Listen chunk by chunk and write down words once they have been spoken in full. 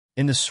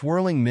in the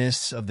swirling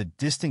mists of the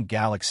distant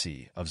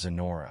galaxy of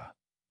Zenora,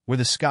 where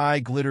the sky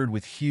glittered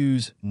with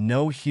hues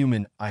no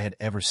human I had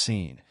ever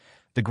seen.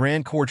 The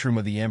grand courtroom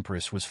of the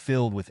Empress was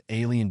filled with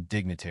alien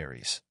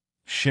dignitaries,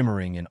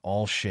 shimmering in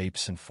all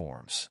shapes and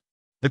forms.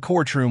 The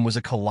courtroom was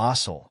a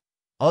colossal,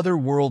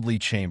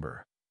 otherworldly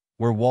chamber,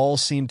 where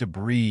walls seemed to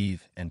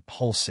breathe and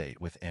pulsate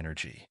with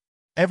energy.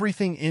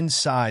 Everything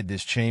inside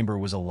this chamber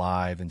was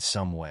alive in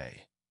some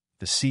way.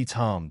 The seats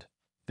hummed,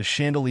 the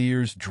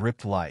chandeliers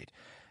dripped light,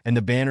 and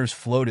the banners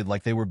floated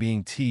like they were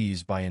being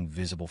teased by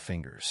invisible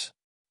fingers.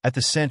 At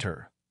the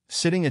center,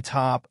 sitting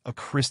atop a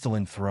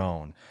crystalline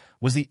throne,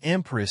 was the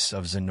Empress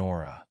of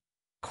Zenora,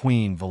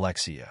 Queen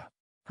Velexia.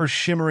 Her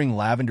shimmering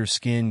lavender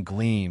skin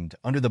gleamed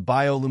under the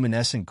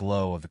bioluminescent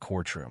glow of the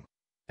courtroom,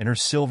 and her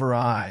silver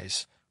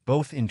eyes,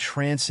 both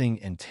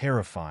entrancing and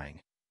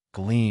terrifying,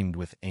 gleamed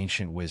with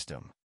ancient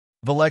wisdom.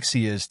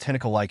 Valexia's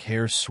tentacle-like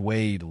hair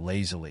swayed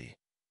lazily,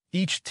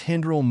 each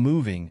tendril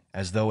moving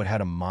as though it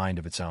had a mind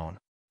of its own.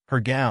 Her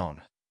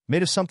gown,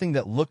 made of something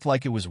that looked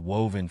like it was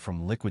woven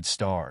from liquid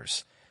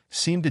stars,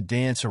 seemed to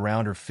dance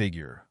around her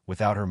figure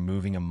without her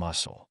moving a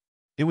muscle.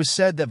 It was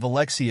said that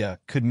Velexia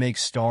could make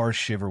stars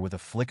shiver with a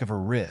flick of her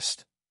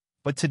wrist,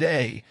 but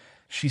today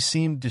she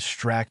seemed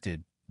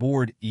distracted,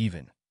 bored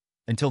even,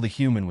 until the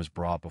human was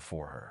brought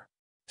before her.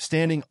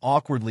 Standing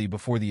awkwardly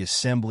before the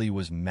assembly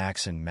was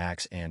Max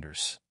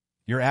Anders.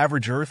 Your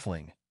average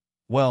Earthling.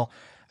 Well,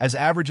 as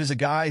average as a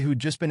guy who'd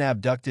just been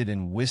abducted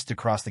and whisked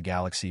across the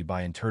galaxy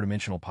by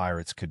interdimensional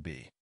pirates could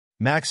be.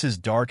 Max's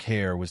dark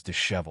hair was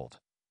disheveled,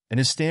 and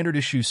his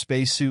standard-issue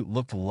spacesuit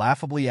looked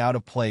laughably out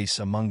of place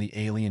among the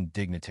alien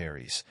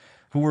dignitaries,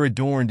 who were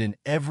adorned in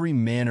every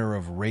manner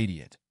of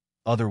radiant,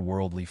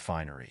 otherworldly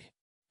finery.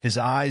 His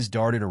eyes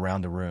darted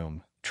around the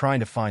room, trying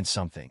to find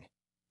something,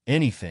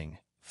 anything,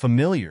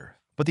 familiar,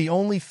 but the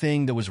only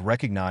thing that was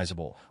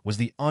recognizable was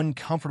the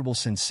uncomfortable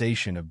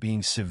sensation of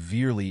being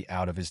severely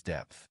out of his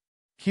depth.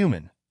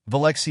 Human,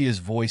 Valexia's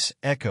voice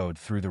echoed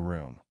through the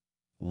room,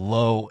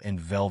 low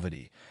and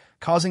velvety,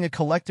 causing a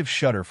collective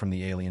shudder from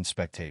the alien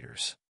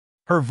spectators.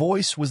 Her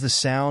voice was the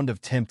sound of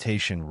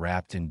temptation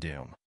wrapped in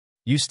doom.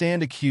 You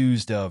stand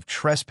accused of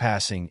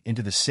trespassing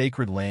into the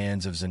sacred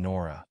lands of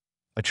Zenora,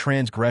 a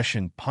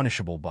transgression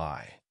punishable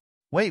by...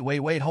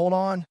 Wait, hold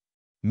on.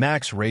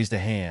 Max raised a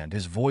hand,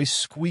 his voice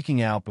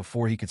squeaking out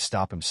before he could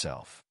stop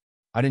himself.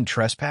 I didn't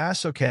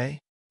trespass,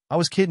 okay? I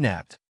was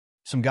kidnapped.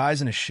 Some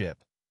guys in a ship.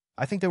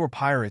 I think they were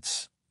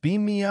pirates.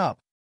 Beam me up.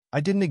 I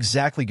didn't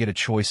exactly get a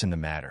choice in the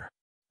matter.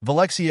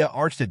 Velexia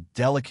arched a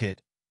delicate,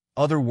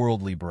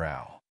 otherworldly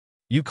brow.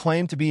 You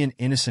claim to be an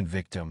innocent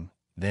victim,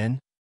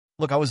 then?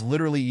 Look, I was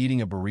literally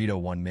eating a burrito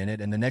 1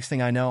 minute, and the next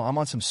thing I know, I'm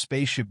on some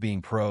spaceship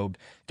being probed.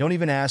 Don't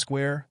even ask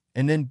where.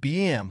 And then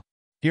bam!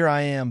 Here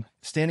I am,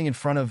 standing in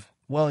front of,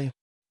 well...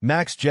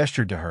 Max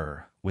gestured to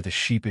her with a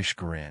sheepish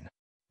grin.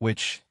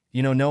 Which,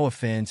 no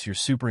offense, you're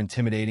super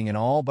intimidating and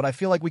all, but I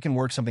feel like we can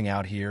work something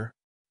out here.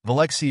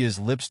 Valexia's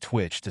lips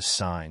twitched a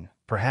sign,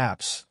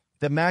 perhaps,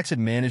 that Max had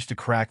managed to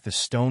crack the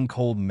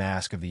stone-cold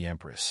mask of the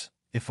Empress,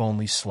 if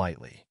only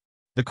slightly.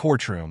 The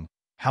courtroom,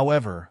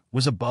 however,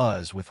 was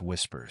abuzz with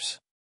whispers.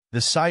 The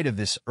sight of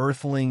this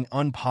earthling,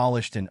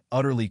 unpolished and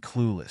utterly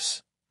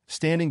clueless,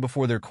 standing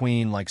before their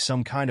queen like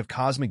some kind of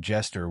cosmic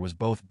jester was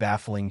both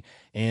baffling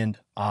and,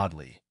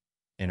 oddly,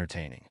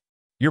 entertaining.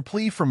 Your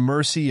plea for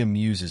mercy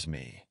amuses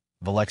me,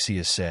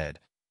 Velexia said,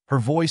 her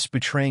voice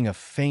betraying a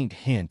faint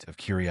hint of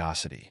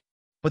curiosity.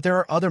 But there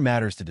are other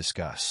matters to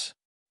discuss.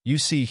 You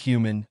see,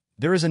 human,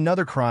 there is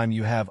another crime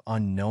you have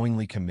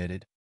unknowingly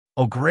committed.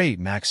 Oh great,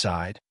 Max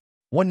sighed.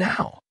 What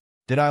now?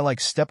 Did I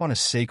step on a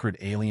sacred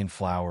alien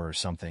flower or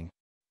something?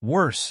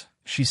 Worse,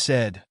 she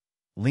said,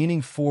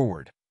 leaning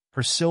forward,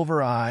 her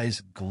silver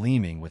eyes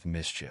gleaming with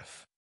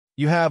mischief.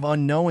 You have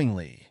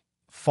unknowingly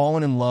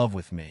fallen in love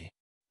with me.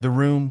 The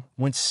room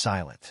went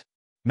silent.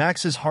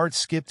 Max's heart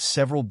skipped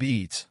several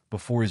beats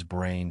before his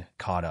brain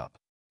caught up.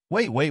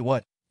 Wait,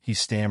 what? He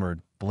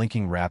stammered,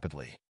 blinking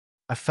rapidly.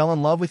 I fell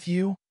in love with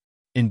you?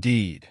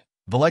 Indeed,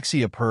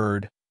 Velexia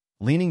purred,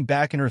 leaning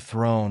back in her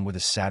throne with a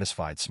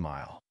satisfied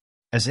smile.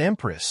 As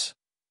Empress,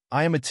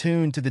 I am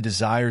attuned to the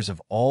desires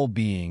of all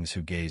beings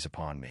who gaze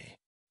upon me.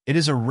 It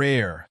is a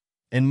rare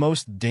and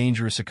most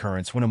dangerous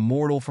occurrence when a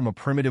mortal from a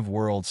primitive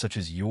world such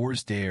as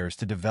yours dares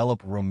to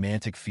develop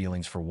romantic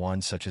feelings for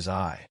one such as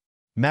I.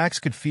 Max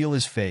could feel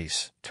his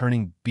face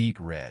turning beet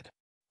red.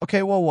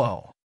 Okay,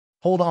 whoa.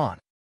 Hold on.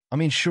 I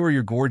mean, sure,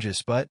 you're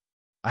gorgeous, but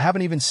I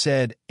haven't even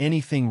said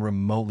anything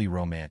remotely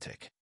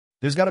romantic.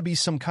 There's got to be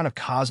some kind of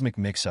cosmic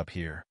mix-up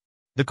here.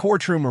 The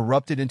courtroom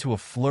erupted into a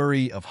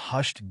flurry of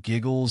hushed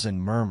giggles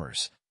and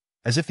murmurs,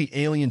 as if the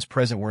aliens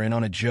present were in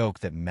on a joke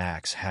that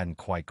Max hadn't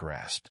quite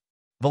grasped.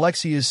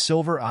 Valexia's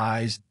silver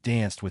eyes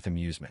danced with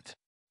amusement.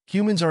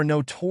 Humans are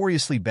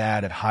notoriously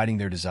bad at hiding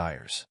their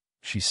desires,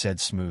 she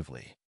said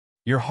smoothly.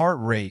 Your heart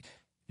rate,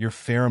 your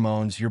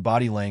pheromones, your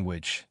body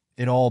language,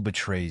 it all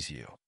betrays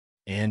you.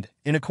 And,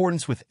 in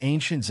accordance with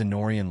ancient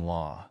Zenorian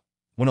law,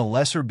 when a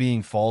lesser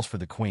being falls for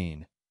the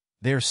queen,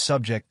 they are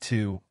subject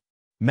to...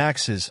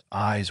 Max's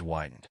eyes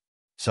widened.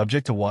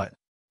 Subject to what?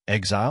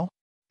 Exile?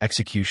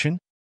 Execution?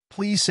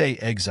 Please say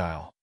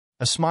exile.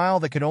 A smile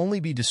that could only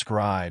be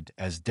described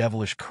as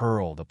devilish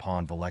curled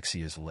upon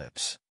Valexia's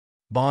lips.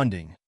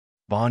 Bonding.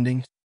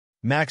 Bonding?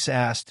 Max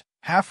asked,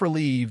 half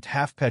relieved,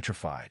 half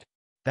petrified.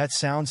 That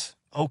sounds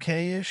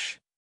okay-ish?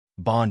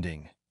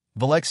 Bonding.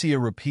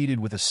 Valexia repeated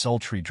with a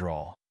sultry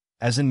drawl.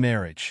 As in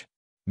marriage.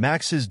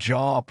 Max's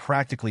jaw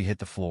practically hit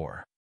the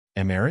floor.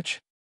 A marriage?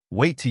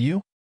 Wait to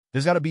you?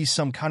 There's got to be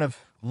some kind of...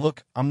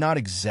 Look, I'm not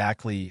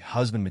exactly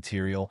husband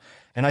material,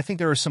 and I think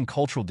there are some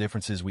cultural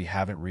differences we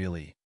haven't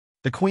really.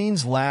 The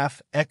Queen's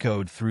laugh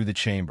echoed through the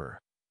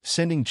chamber,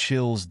 sending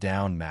chills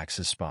down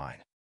Max's spine.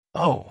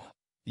 Oh,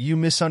 you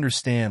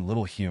misunderstand,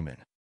 little human.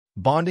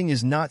 Bonding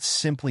is not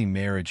simply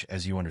marriage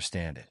as you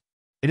understand it.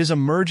 It is a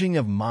merging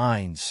of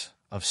minds,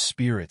 of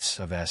spirits,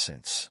 of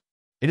essence.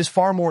 It is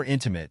far more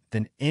intimate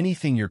than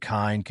anything your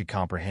kind could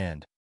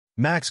comprehend.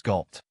 Max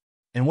gulped.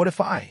 And what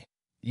if I,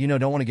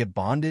 don't want to get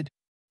bonded?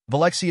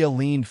 Valexia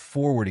leaned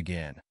forward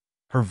again,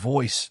 her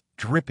voice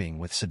dripping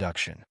with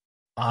seduction.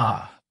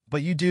 Ah,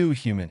 but you do,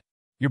 human.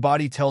 Your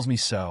body tells me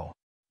so.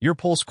 Your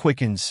pulse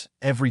quickens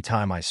every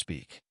time I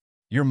speak.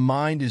 Your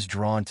mind is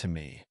drawn to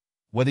me,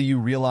 whether you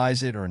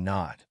realize it or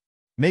not.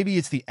 Maybe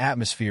it's the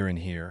atmosphere in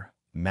here,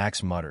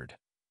 Max muttered,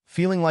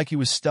 feeling like he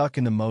was stuck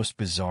in the most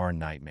bizarre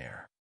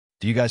nightmare.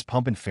 Do you guys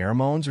pump in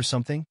pheromones or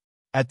something?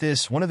 At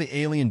this, one of the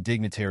alien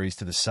dignitaries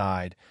to the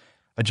side,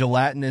 a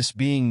gelatinous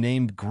being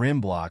named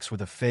Grimblocks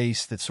with a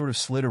face that sort of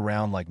slid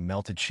around like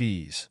melted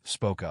cheese,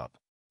 spoke up.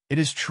 It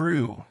is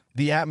true,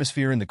 the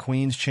atmosphere in the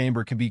Queen's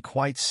chamber can be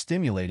quite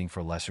stimulating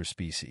for lesser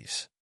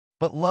species.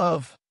 But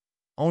love,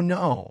 oh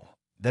no,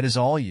 that is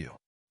all you.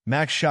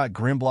 Max shot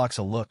Grimblocks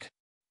a look.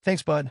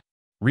 Thanks, bud.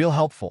 Real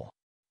helpful.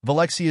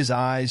 Valexia's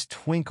eyes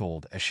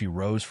twinkled as she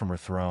rose from her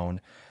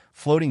throne,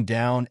 floating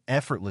down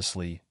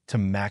effortlessly to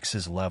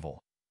Max's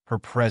level, her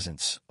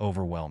presence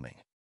overwhelming.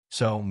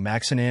 So,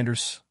 Max and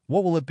Anders,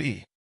 what will it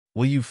be?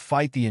 Will you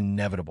fight the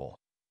inevitable,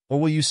 or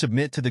will you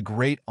submit to the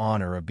great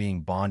honor of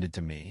being bonded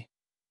to me,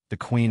 the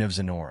Queen of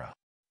Zenora?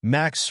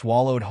 Max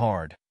swallowed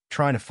hard,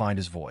 trying to find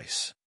his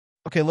voice.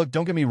 Okay, look,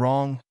 don't get me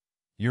wrong.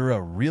 You're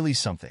a really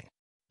something,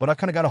 but I've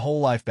kind of got a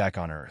whole life back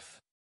on Earth.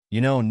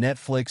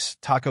 Netflix,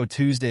 Taco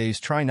Tuesdays,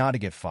 try not to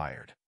get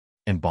fired.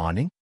 And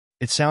bonding?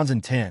 It sounds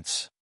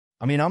intense.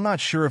 I'm not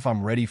sure if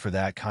I'm ready for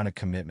that kind of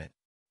commitment.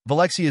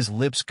 Valexia's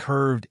lips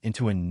curved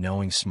into a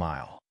knowing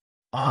smile.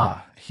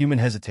 Ah, human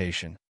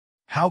hesitation.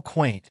 How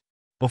quaint.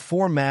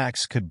 Before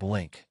Max could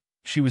blink,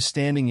 she was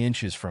standing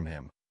inches from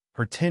him,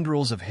 her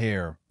tendrils of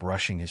hair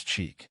brushing his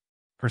cheek.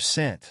 Her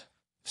scent,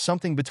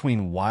 something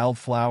between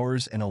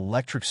wildflowers and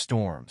electric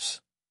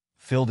storms,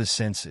 filled his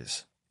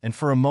senses, and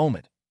for a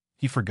moment,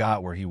 he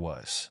forgot where he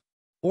was,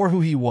 or who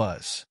he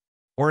was,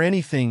 or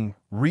anything,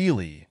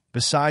 really,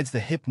 besides the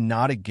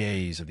hypnotic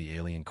gaze of the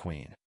alien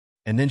queen.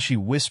 And then she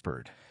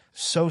whispered,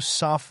 so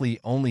softly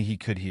only he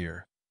could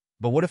hear,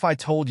 but what if I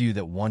told you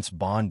that once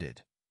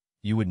bonded,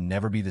 you would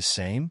never be the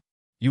same?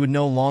 You would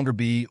no longer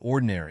be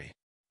ordinary.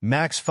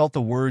 Max felt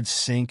the words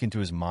sink into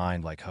his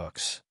mind like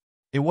hooks.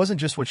 It wasn't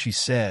just what she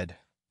said,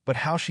 but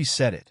how she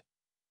said it,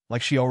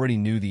 like she already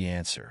knew the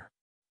answer,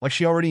 like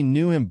she already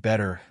knew him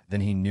better than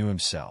he knew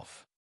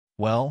himself.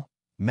 Well,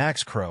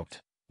 Max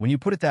croaked, when you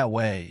put it that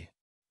way.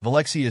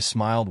 Valexia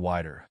smiled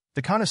wider,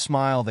 the kind of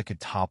smile that could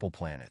topple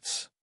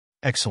planets.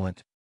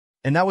 Excellent.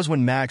 And that was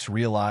when Max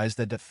realized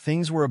that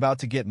things were about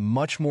to get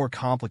much more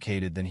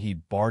complicated than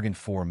he'd bargained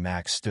for.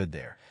 Max stood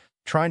there,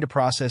 trying to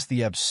process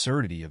the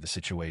absurdity of the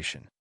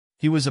situation.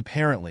 He was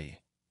apparently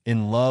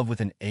in love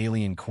with an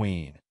alien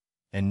queen,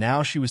 and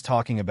now she was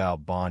talking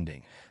about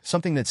bonding,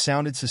 something that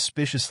sounded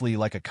suspiciously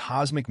like a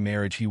cosmic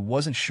marriage he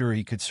wasn't sure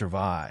he could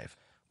survive,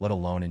 let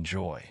alone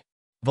enjoy.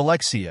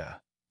 Valexia,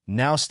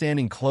 now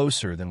standing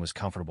closer than was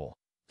comfortable,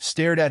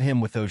 stared at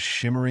him with those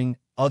shimmering,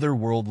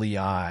 otherworldly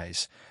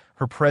eyes,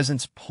 her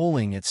presence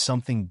pulling at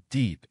something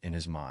deep in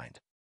his mind.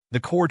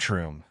 The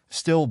courtroom,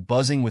 still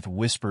buzzing with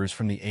whispers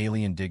from the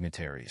alien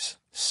dignitaries,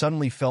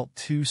 suddenly felt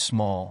too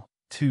small,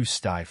 too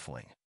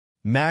stifling.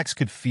 Max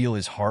could feel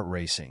his heart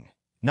racing,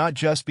 not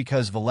just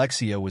because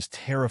Valexia was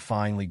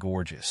terrifyingly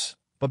gorgeous,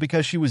 but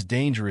because she was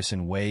dangerous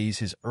in ways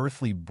his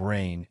earthly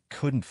brain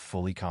couldn't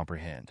fully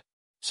comprehend.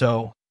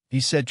 So, he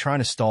said, trying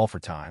to stall for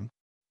time,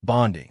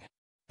 bonding.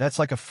 That's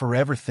like a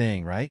forever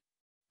thing, right?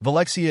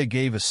 Valexia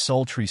gave a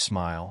sultry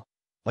smile,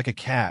 like a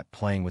cat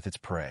playing with its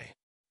prey.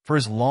 For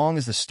as long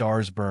as the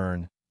stars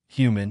burn,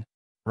 human,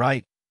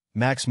 right?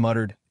 Max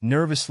muttered,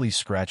 nervously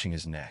scratching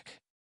his neck.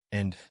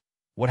 And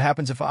what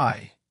happens if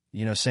I,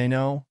 say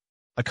no?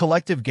 A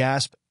collective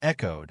gasp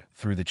echoed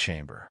through the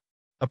chamber.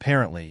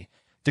 Apparently,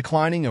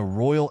 declining a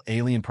royal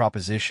alien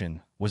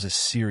proposition was a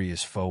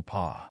serious faux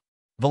pas.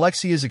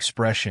 Valexia's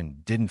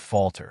expression didn't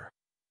falter,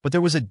 but there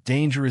was a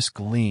dangerous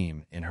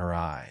gleam in her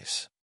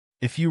eyes.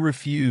 If you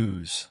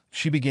refuse,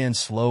 she began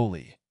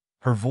slowly,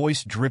 her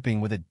voice dripping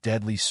with a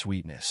deadly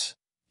sweetness,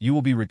 you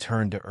will be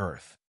returned to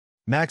Earth.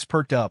 Max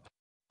perked up.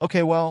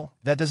 Okay, well,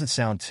 that doesn't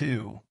sound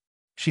too...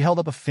 She held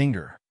up a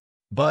finger.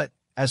 But,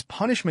 as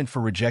punishment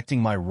for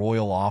rejecting my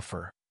royal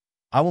offer,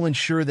 I will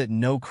ensure that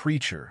no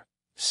creature,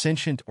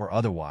 sentient or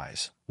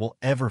otherwise, will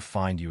ever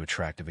find you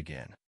attractive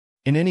again.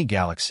 In any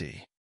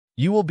galaxy,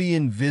 you will be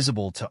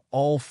invisible to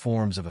all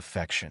forms of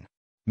affection.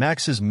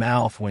 Max's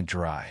mouth went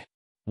dry.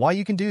 Why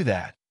you can do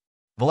that?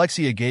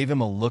 Valexia gave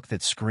him a look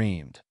that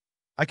screamed,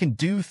 I can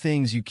do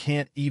things you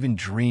can't even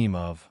dream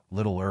of,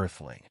 little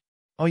earthling.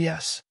 Oh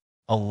yes,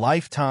 a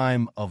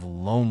lifetime of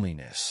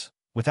loneliness,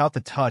 without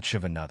the touch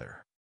of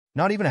another.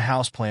 Not even a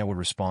houseplant would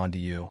respond to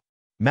you.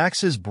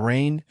 Max's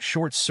brain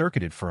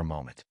short-circuited for a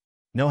moment.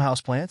 No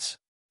houseplants?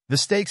 The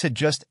stakes had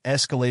just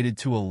escalated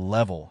to a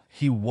level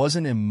he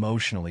wasn't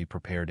emotionally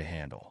prepared to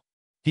handle.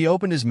 He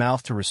opened his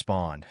mouth to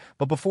respond,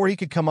 but before he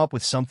could come up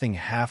with something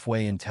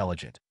halfway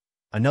intelligent,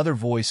 another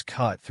voice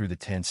cut through the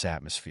tense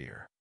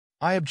atmosphere.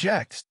 I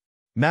object.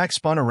 Max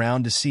spun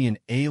around to see an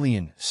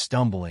alien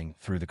stumbling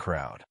through the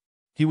crowd.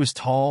 He was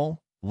tall,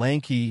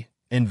 lanky,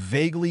 and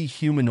vaguely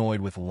humanoid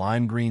with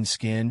lime-green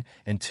skin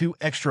and 2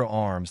 extra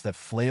arms that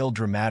flailed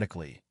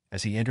dramatically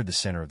as he entered the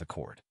center of the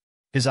court.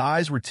 His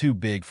eyes were too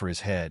big for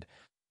his head,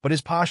 but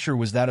his posture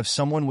was that of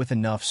someone with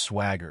enough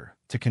swagger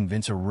to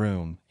convince a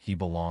room he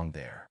belonged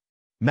there.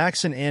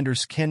 Max and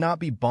Anders cannot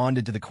be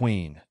bonded to the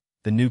Queen,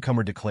 the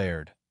newcomer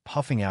declared,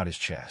 puffing out his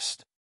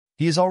chest.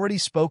 He has already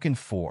spoken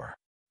for.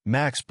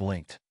 Max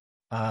blinked.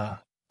 I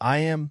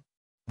am...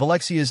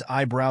 Valexia's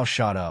eyebrow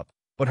shot up,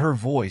 but her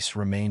voice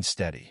remained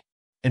steady.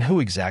 And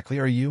who exactly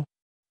are you?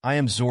 I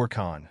am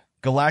Zorkon,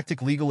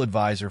 Galactic Legal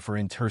Advisor for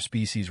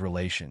Interspecies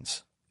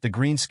Relations, the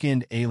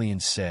green-skinned alien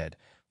said,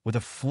 with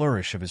a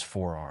flourish of his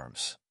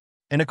forearms.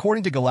 And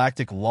according to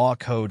Galactic Law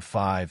Code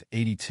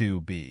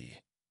 582b,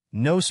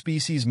 no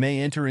species may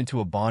enter into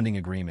a bonding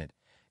agreement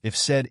if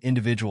said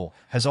individual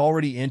has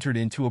already entered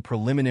into a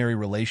preliminary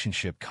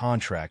relationship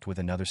contract with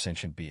another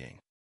sentient being.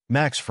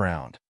 Max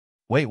frowned.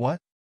 Wait, what?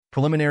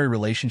 Preliminary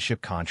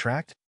relationship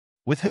contract?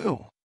 With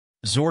who?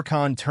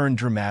 Zorkon turned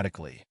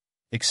dramatically,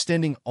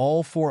 extending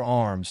all 4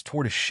 arms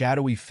toward a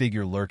shadowy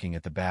figure lurking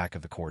at the back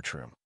of the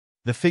courtroom.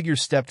 The figure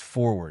stepped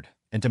forward,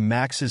 and to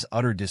Max's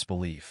utter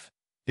disbelief,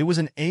 it was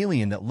an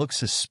alien that looked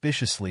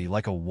suspiciously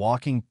like a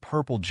walking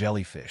purple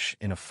jellyfish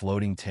in a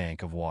floating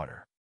tank of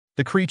water.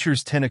 The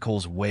creature's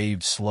tentacles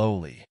waved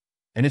slowly,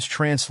 and its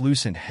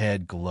translucent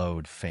head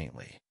glowed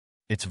faintly.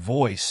 Its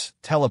voice,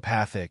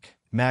 telepathic,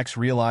 Max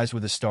realized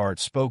with a start,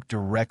 spoke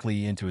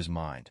directly into his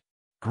mind.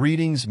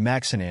 Greetings,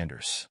 Max and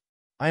Anders.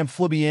 I am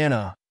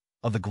Flubiana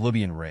of the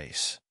Glubian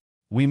race.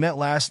 We met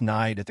last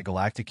night at the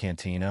Galactic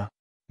Cantina.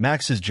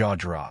 Max's jaw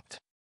dropped.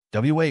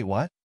 Wait,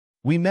 what?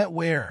 We met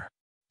where?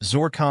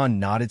 Zorkon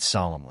nodded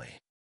solemnly.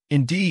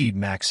 Indeed,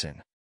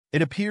 Maxon.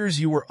 It appears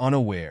you were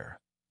unaware,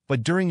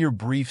 but during your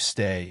brief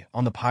stay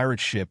on the pirate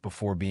ship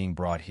before being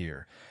brought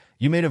here,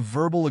 you made a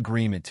verbal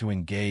agreement to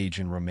engage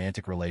in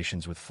romantic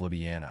relations with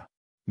Flubiana.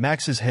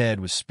 Max's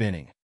head was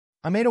spinning.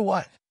 I made a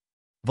what?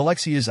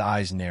 Valexia's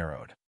eyes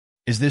narrowed.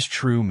 Is this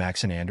true,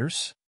 Max and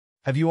Anders?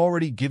 Have you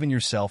already given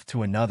yourself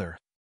to another?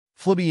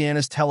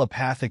 Flubiana's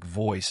telepathic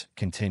voice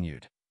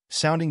continued,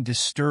 sounding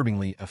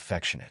disturbingly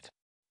affectionate.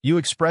 You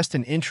expressed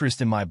an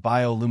interest in my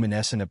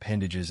bioluminescent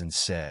appendages and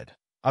said,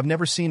 I've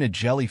never seen a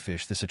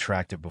jellyfish this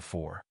attractive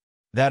before.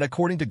 That,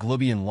 according to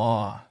Glubian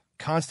law,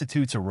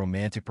 constitutes a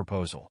romantic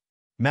proposal.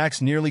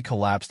 Max nearly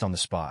collapsed on the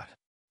spot.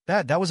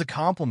 That was a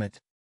compliment,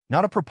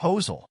 not a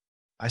proposal.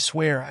 I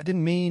swear, I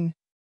didn't mean...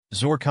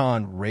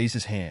 Zorkon raised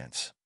his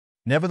hands.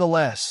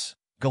 Nevertheless,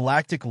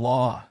 galactic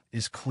law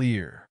is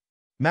clear.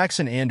 Max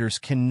and Anders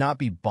cannot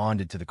be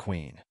bonded to the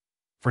Queen,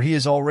 for he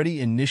has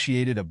already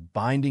initiated a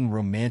binding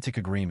romantic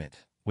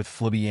agreement with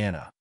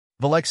Flubiana.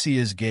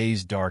 Valexia's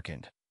gaze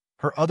darkened,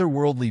 her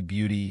otherworldly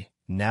beauty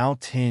now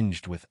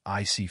tinged with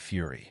icy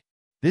fury.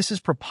 This is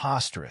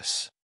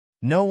preposterous.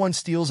 No one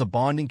steals a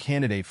bonding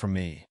candidate from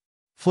me.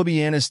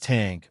 Flubiana's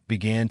tank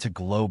began to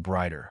glow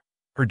brighter,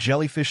 her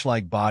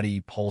jellyfish-like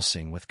body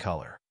pulsing with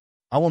color.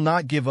 I will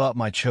not give up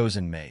my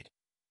chosen mate,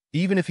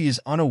 even if he is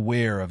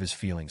unaware of his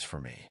feelings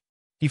for me.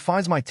 He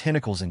finds my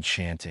tentacles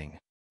enchanting.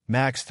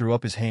 Max threw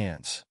up his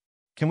hands.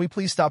 Can we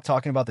please stop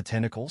talking about the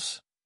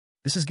tentacles?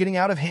 This is getting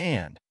out of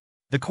hand.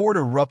 The court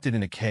erupted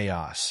into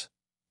chaos,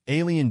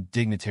 alien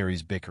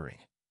dignitaries bickering,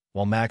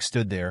 while Max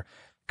stood there,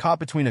 caught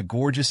between a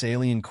gorgeous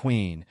alien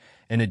queen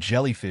and a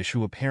jellyfish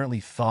who apparently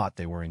thought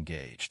they were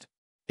engaged.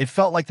 It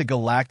felt like the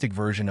galactic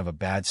version of a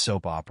bad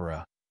soap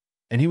opera,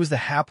 and he was the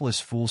hapless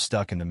fool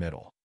stuck in the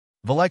middle.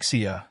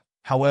 Valexia,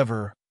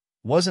 however,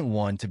 wasn't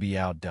one to be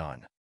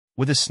outdone.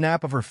 With a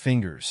snap of her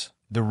fingers,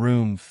 the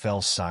room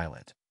fell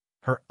silent,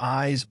 her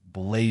eyes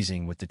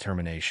blazing with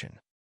determination.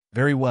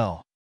 Very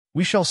well.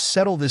 We shall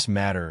settle this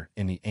matter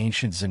in the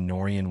ancient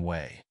Zenorian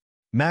way.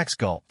 Max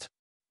gulped.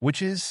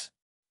 Which is?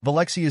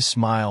 Valexia's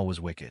smile was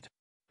wicked.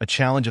 A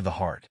challenge of the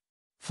heart.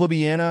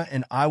 Flubiana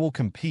and I will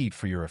compete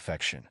for your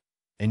affection.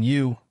 And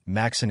you,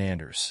 Max and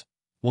Anders,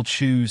 will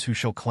choose who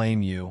shall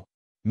claim you.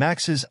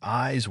 Max's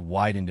eyes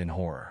widened in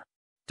horror.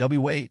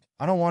 Wait,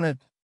 I don't want to...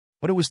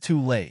 But it was too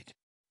late.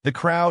 The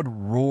crowd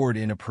roared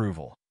in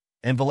approval,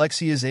 and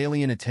Valexia's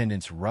alien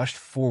attendants rushed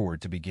forward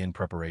to begin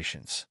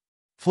preparations.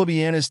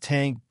 Flubiana's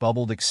tank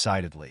bubbled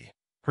excitedly,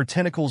 her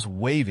tentacles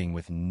waving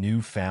with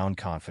newfound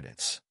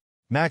confidence.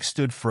 Max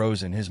stood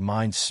frozen, his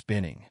mind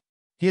spinning.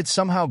 He had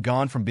somehow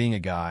gone from being a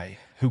guy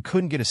who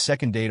couldn't get a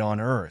second date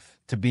on Earth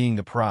to being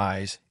the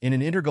prize in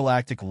an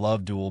intergalactic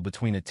love duel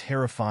between a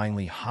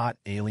terrifyingly hot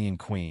alien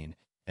queen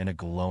and a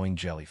glowing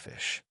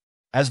jellyfish.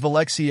 As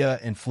Valexia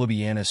and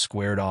Flubiana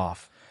squared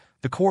off,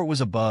 the court was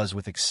abuzz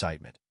with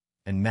excitement,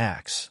 and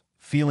Max,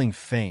 feeling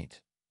faint,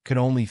 could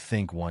only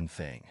think one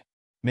thing.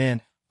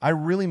 Man, I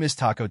really miss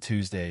Taco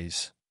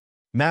Tuesdays.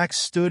 Max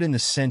stood in the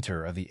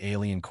center of the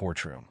alien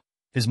courtroom,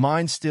 his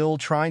mind still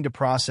trying to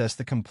process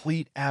the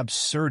complete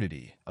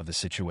absurdity of the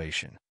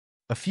situation.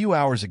 A few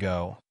hours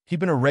ago, he'd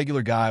been a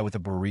regular guy with a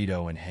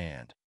burrito in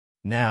hand.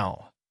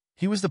 Now,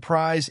 he was the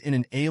prize in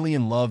an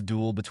alien love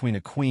duel between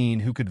a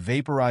queen who could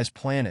vaporize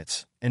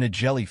planets and a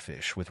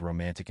jellyfish with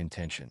romantic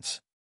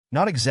intentions.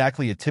 Not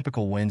exactly a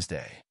typical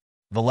Wednesday.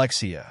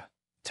 Valexia,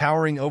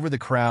 towering over the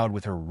crowd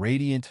with her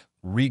radiant,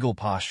 regal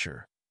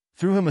posture,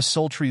 threw him a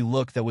sultry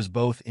look that was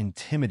both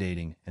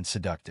intimidating and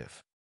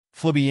seductive.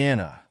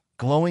 Flubiana,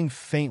 glowing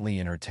faintly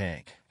in her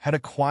tank, had a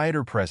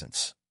quieter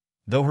presence,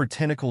 though her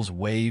tentacles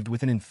waved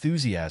with an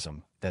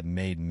enthusiasm that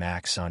made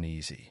Max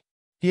uneasy.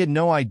 He had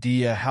no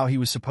idea how he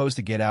was supposed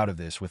to get out of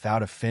this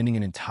without offending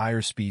an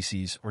entire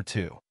species or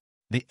two.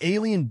 The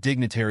alien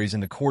dignitaries in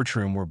the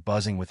courtroom were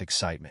buzzing with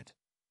excitement,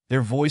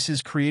 their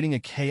voices creating a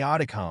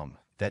chaotic hum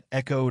that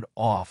echoed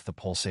off the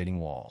pulsating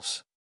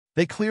walls.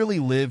 They clearly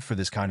lived for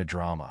this kind of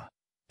drama,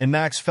 and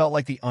Max felt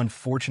like the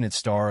unfortunate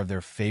star of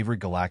their favorite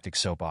galactic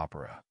soap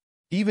opera.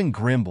 Even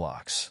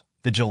Grimblocks,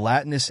 the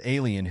gelatinous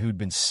alien who'd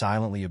been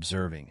silently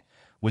observing,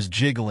 was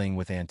jiggling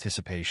with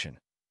anticipation,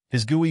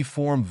 his gooey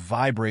form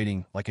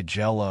vibrating like a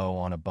jello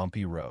on a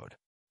bumpy road.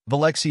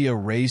 Valexia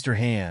raised her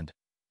hand,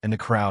 and the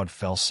crowd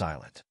fell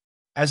silent.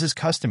 As is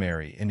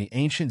customary in the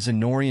ancient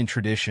Zenorian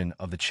tradition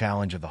of the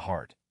challenge of the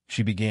heart,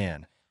 she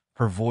began,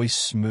 her voice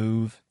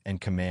smooth and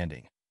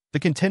commanding. The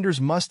contenders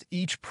must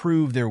each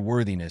prove their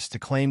worthiness to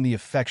claim the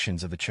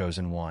affections of the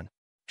chosen one.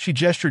 She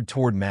gestured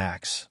toward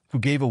Max, who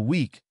gave a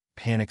weak,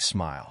 panicked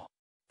smile.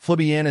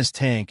 Flubiana's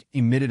tank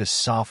emitted a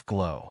soft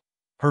glow,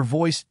 her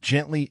voice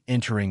gently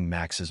entering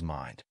Max's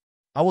mind.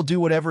 I will do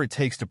whatever it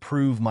takes to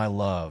prove my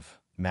love,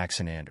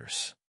 Maxon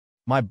Anders.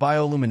 My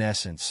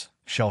bioluminescence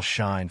shall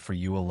shine for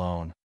you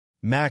alone.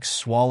 Max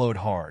swallowed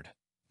hard,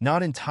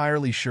 not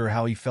entirely sure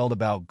how he felt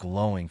about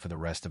glowing for the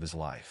rest of his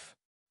life.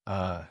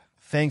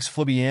 Thanks,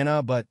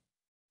 Flubiana, but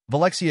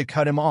Valexia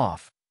cut him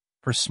off,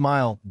 her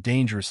smile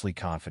dangerously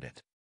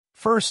confident.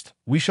 First,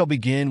 we shall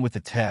begin with the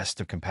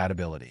test of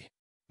compatibility.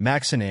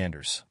 Maxon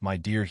Anders, my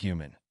dear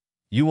human,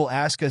 you will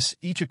ask us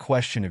each a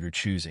question of your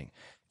choosing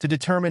to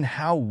determine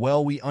how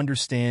well we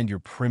understand your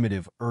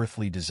primitive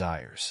earthly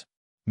desires.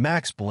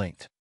 Max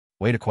blinked.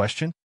 Wait, a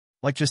question?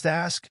 Like just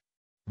ask?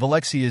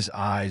 Valexia's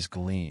eyes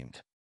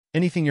gleamed.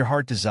 Anything your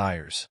heart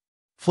desires.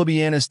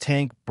 Flubiana's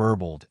tank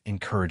burbled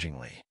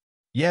encouragingly.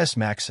 Yes,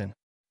 Maxon,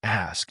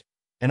 ask,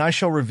 and I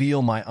shall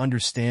reveal my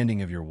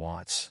understanding of your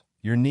wants,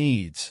 your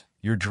needs,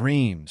 your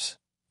dreams.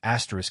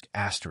 Asterisk,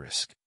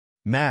 asterisk.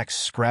 Max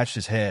scratched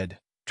his head,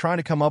 trying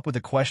to come up with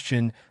a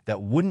question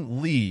that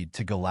wouldn't lead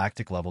to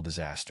galactic-level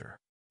disaster.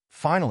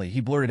 Finally,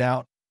 he blurted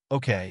out,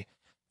 Okay,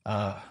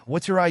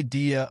 what's your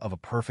idea of a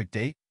perfect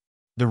date?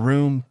 The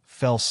room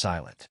fell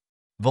silent.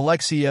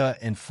 Valexia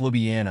and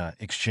Flubiana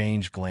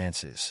exchanged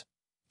glances,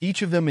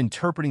 each of them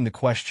interpreting the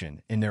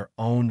question in their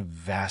own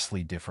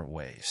vastly different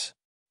ways.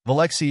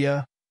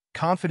 Valexia,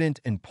 confident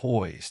and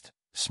poised,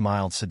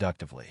 smiled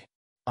seductively.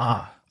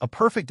 A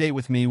perfect date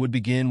with me would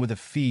begin with a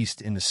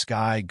feast in the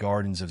sky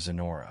gardens of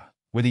Zenora,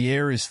 where the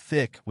air is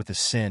thick with the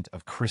scent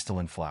of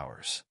crystalline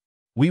flowers.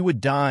 We would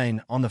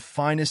dine on the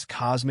finest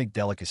cosmic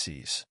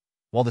delicacies,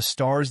 while the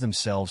stars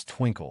themselves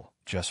twinkle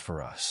just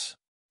for us.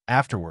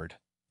 Afterward,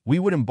 we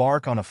would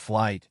embark on a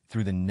flight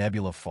through the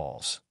nebula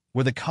falls,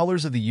 where the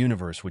colors of the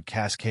universe would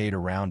cascade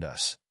around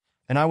us,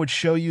 and I would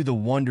show you the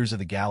wonders of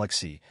the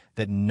galaxy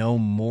that no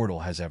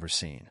mortal has ever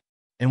seen.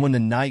 And when the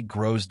night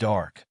grows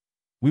dark,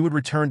 we would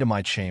return to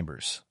my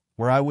chambers,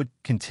 where I would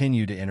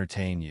continue to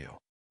entertain you.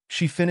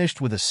 She finished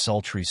with a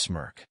sultry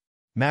smirk.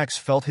 Max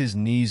felt his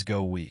knees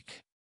go weak.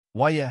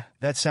 Why, yeah,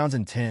 that sounds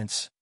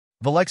intense.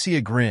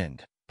 Valexia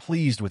grinned,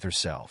 pleased with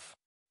herself.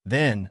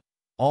 Then,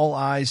 all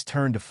eyes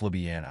turned to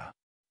Flubiana.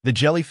 The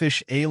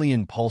jellyfish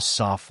alien pulsed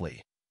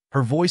softly,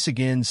 her voice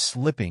again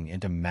slipping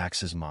into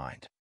Max's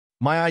mind.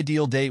 My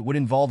ideal date would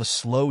involve a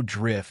slow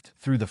drift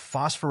through the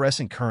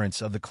phosphorescent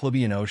currents of the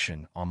Clubian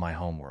Ocean on my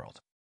homeworld.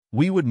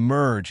 We would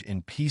merge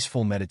in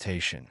peaceful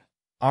meditation,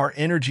 our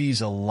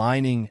energies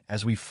aligning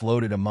as we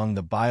floated among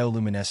the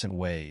bioluminescent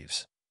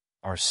waves,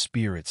 our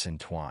spirits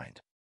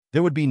entwined.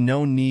 There would be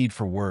no need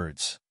for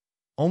words,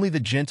 only the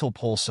gentle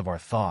pulse of our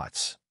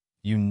thoughts,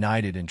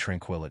 united in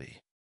tranquility.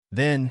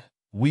 Then,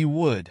 we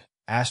would,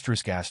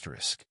 asterisk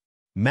asterisk.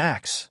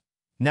 Max,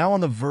 now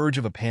on the verge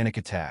of a panic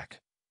attack,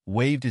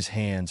 waved his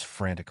hands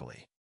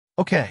frantically.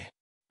 Okay,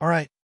 all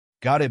right,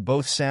 got it.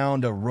 Both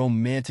sound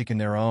romantic in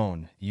their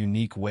own,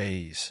 unique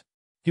ways.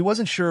 He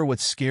wasn't sure what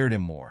scared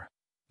him more,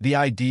 the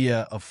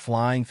idea of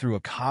flying through a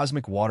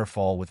cosmic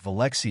waterfall with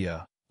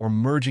Valexia or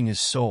merging his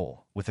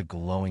soul with a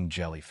glowing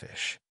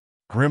jellyfish.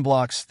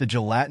 Grimblocks, the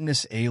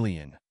gelatinous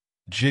alien,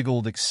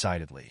 jiggled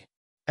excitedly.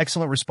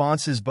 Excellent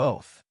responses,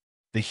 both.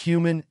 The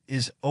human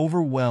is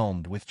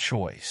overwhelmed with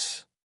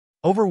choice.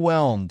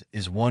 Overwhelmed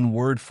is one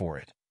word for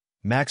it,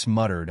 Max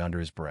muttered under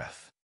his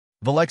breath.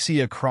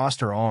 Valexia crossed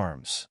her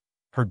arms,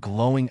 her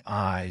glowing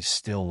eyes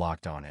still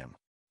locked on him.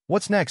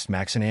 What's next,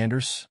 Max and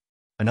Anders?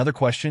 Another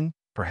question,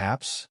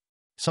 perhaps?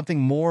 Something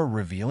more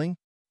revealing?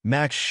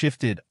 Max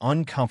shifted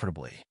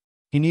uncomfortably.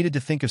 He needed to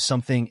think of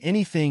something,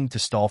 anything to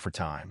stall for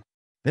time.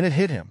 Then it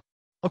hit him.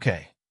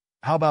 Okay,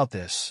 how about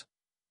this?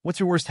 What's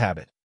your worst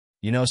habit?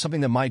 You know,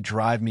 something that might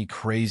drive me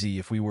crazy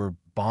if we were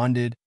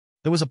bonded?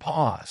 There was a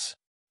pause.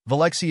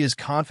 Valexia's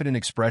confident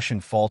expression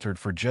faltered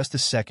for just a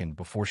second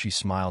before she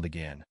smiled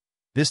again,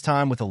 this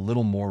time with a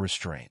little more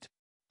restraint.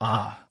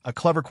 Ah, a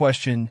clever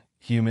question,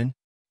 human.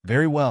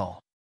 Very well.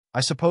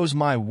 I suppose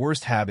my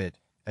worst habit,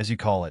 as you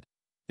call it,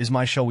 is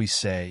my, shall we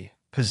say,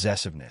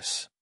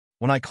 possessiveness.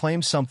 When I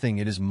claim something,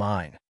 it is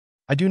mine.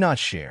 I do not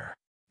share.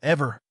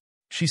 Ever.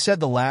 She said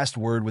the last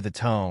word with a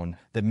tone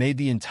that made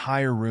the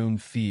entire room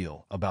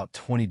feel about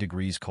 20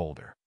 degrees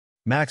colder.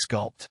 Max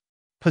gulped.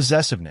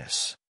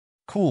 Possessiveness.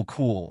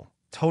 Cool.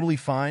 Totally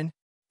fine.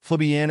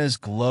 Flabiana's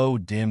glow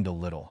dimmed a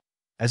little,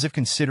 as if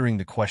considering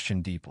the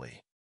question deeply.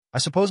 I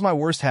suppose my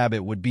worst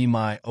habit would be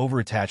my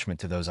overattachment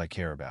to those I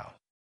care about.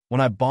 When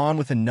I bond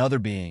with another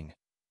being,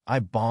 I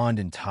bond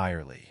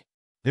entirely.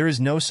 There is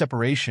no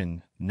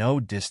separation, no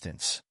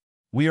distance.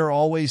 We are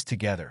always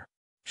together.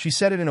 She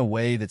said it in a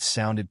way that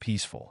sounded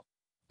peaceful.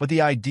 But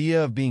the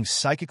idea of being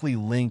psychically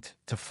linked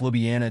to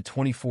Flabiana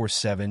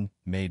 24/7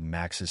 made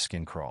Max's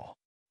skin crawl.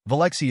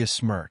 Valexia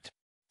smirked.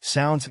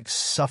 Sounds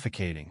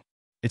suffocating.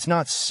 It's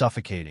not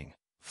suffocating,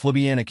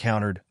 Flabiana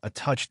countered, a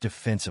touch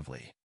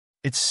defensively.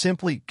 It's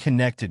simply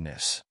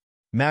connectedness.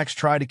 Max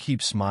tried to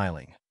keep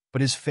smiling,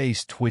 but his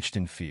face twitched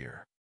in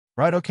fear.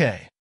 Right,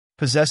 okay.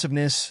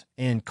 Possessiveness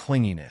and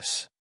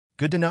clinginess.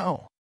 Good to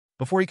know.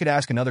 Before he could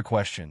ask another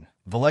question,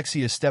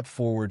 Valexia stepped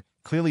forward,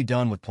 clearly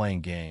done with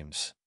playing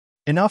games.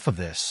 Enough of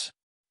this.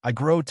 I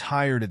grow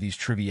tired of these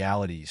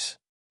trivialities.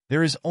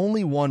 There is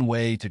only one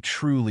way to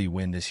truly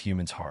win this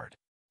human's heart.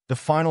 The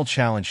final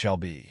challenge shall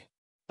be.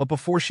 But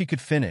before she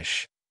could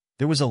finish,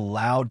 there was a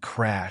loud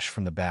crash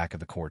from the back of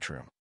the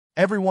courtroom.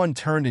 Everyone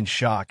turned in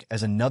shock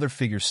as another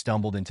figure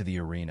stumbled into the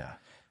arena,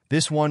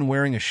 this one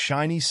wearing a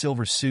shiny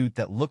silver suit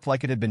that looked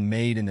like it had been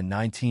made in the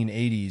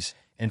 1980s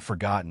and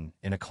forgotten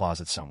in a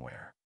closet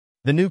somewhere.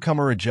 The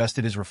newcomer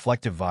adjusted his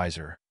reflective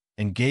visor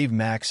and gave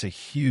Max a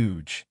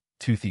huge,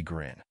 toothy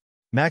grin.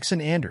 Max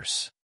and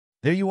Anders.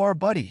 There you are,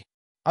 buddy.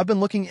 I've been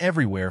looking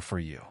everywhere for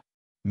you.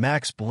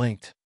 Max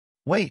blinked.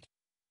 Wait,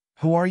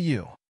 who are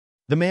you?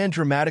 The man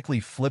dramatically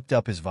flipped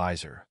up his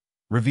visor,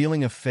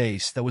 revealing a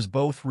face that was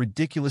both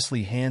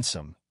ridiculously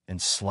handsome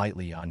and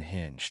slightly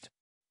unhinged.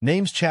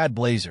 Name's Chad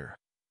Blazer,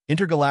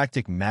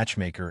 Intergalactic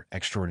Matchmaker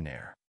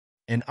Extraordinaire.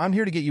 And I'm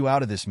here to get you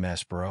out of this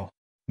mess, bro.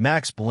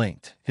 Max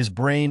blinked, his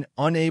brain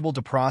unable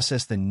to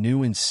process the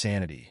new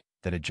insanity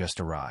that had just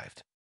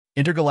arrived.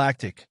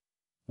 Intergalactic.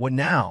 What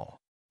now?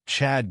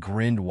 Chad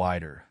grinned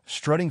wider,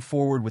 strutting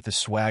forward with the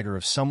swagger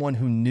of someone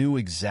who knew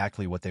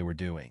exactly what they were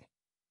doing,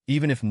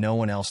 even if no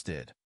one else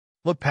did.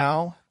 Look,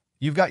 pal,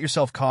 you've got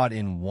yourself caught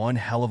in one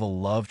hell of a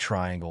love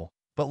triangle,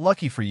 but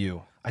lucky for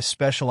you, I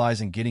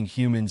specialize in getting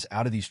humans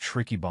out of these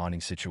tricky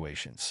bonding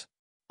situations.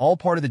 All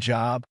part of the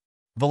job?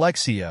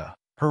 Valexia,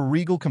 her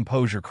regal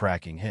composure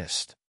cracking,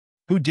 hissed.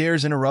 Who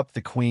dares interrupt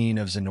the queen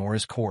of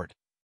Zenora's court?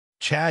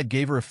 Chad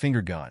gave her a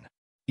finger gun.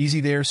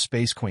 Easy there,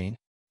 Space Queen.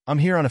 I'm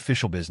here on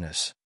official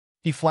business.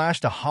 He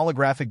flashed a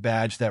holographic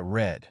badge that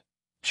read,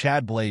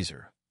 Chad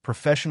Blazer,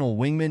 professional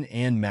wingman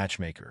and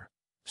matchmaker,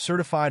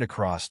 certified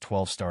across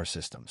 12-star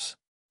systems.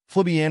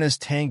 Flabiana's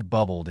tank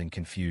bubbled in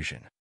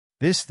confusion.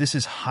 This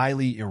is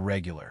highly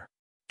irregular.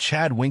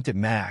 Chad winked at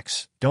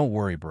Max. Don't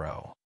worry,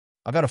 bro.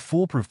 I've got a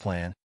foolproof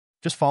plan.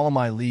 Just follow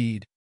my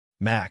lead.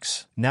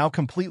 Max, now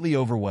completely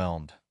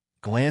overwhelmed,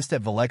 glanced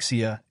at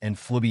Valexia and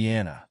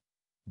Flabiana,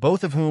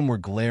 both of whom were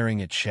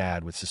glaring at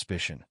Chad with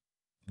suspicion,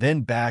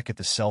 then back at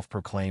the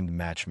self-proclaimed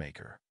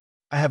matchmaker.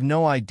 I have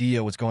no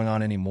idea what's going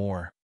on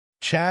anymore.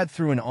 Chad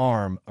threw an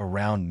arm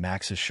around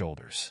Max's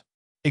shoulders.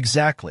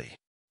 Exactly.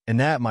 And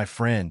that, my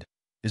friend,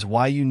 is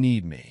why you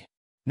need me.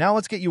 Now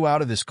let's get you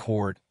out of this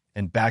court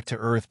and back to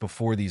Earth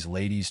before these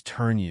ladies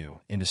turn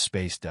you into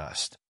space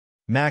dust.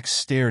 Max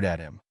stared at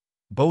him,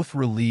 both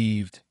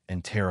relieved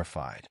and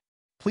terrified.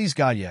 Please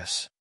God,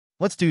 yes.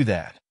 Let's do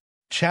that.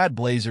 Chad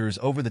Blazer's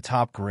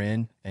over-the-top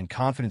grin and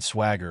confident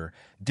swagger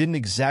didn't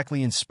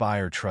exactly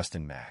inspire trust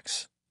in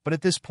Max. But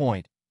at this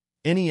point,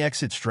 any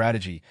exit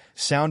strategy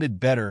sounded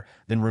better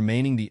than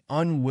remaining the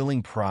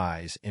unwilling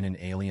prize in an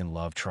alien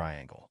love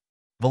triangle.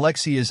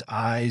 Valexia's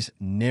eyes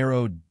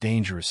narrowed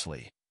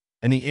dangerously,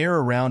 and the air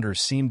around her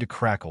seemed to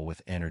crackle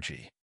with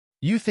energy.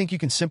 You think you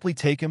can simply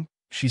take him?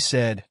 She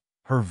said,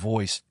 her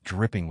voice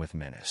dripping with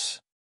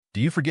menace.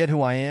 Do you forget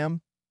who I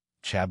am,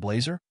 Chad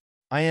Blazer?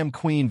 I am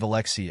Queen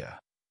Valexia,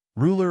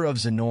 ruler of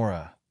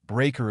Zenora,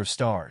 breaker of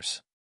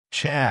stars.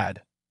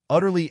 Chad,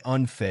 utterly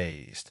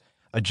unfazed,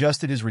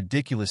 adjusted his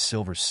ridiculous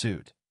silver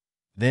suit,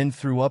 then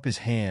threw up his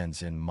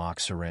hands in mock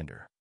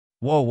surrender.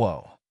 Whoa,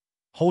 whoa.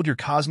 Hold your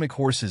cosmic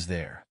horses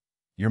there,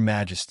 Your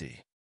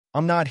Majesty.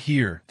 I'm not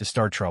here to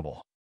start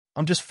trouble.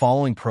 I'm just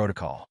following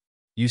protocol.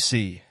 You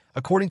see,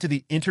 according to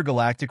the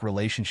Intergalactic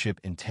Relationship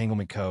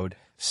Entanglement Code,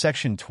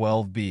 Section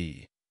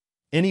 12B,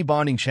 any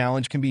bonding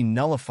challenge can be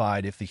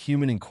nullified if the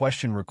human in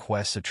question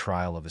requests a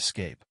trial of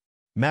escape.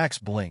 Max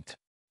blinked.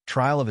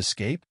 Trial of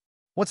escape?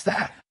 What's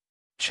that?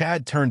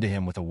 Chad turned to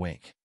him with a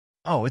wink.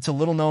 Oh, it's a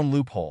little-known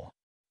loophole.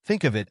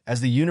 Think of it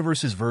as the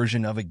universe's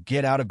version of a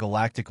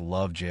get-out-of-galactic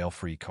love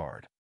jail-free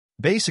card.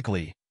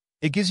 Basically,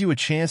 it gives you a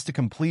chance to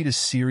complete a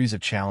series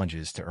of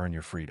challenges to earn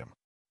your freedom.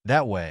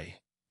 That way,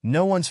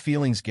 no one's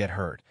feelings get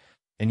hurt,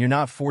 and you're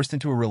not forced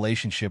into a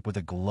relationship with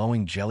a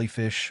glowing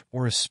jellyfish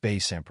or a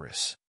space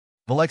empress.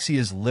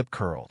 Valexia's lip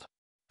curled.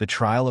 The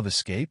trial of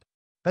escape?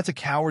 That's a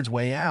coward's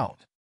way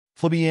out.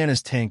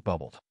 Flabiana's tank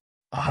bubbled.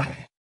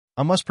 I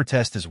must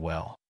protest as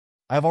well.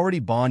 I've already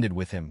bonded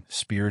with him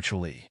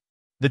spiritually.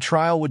 The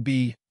trial would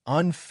be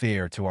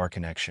unfair to our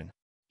connection.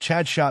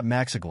 Chad shot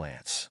Max a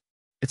glance.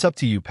 It's up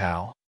to you,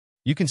 pal.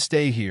 You can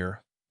stay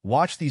here,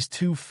 watch these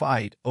two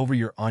fight over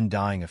your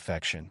undying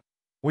affection,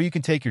 or you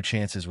can take your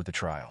chances with the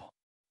trial.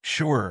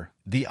 Sure,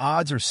 the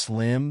odds are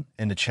slim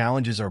and the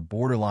challenges are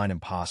borderline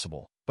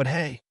impossible, but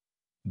hey,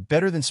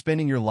 better than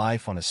spending your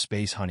life on a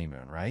space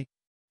honeymoon, right?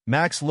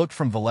 Max looked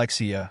from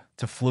Valexia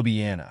to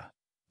Flabiana,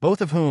 both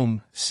of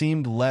whom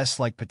seemed less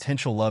like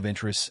potential love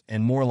interests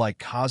and more like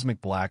cosmic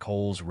black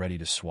holes ready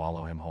to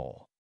swallow him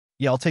whole.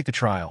 Yeah, I'll take the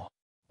trial.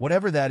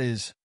 Whatever that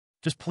is,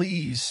 just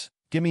please,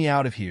 get me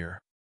out of here.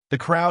 The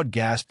crowd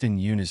gasped in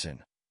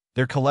unison,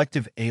 their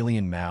collective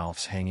alien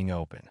mouths hanging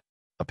open.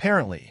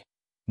 Apparently,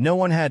 no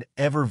one had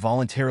ever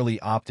voluntarily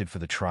opted for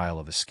the trial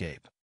of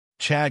escape.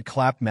 Chad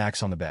clapped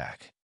Max on the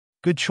back.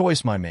 Good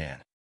choice, my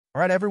man.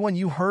 All right, everyone,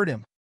 you heard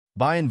him.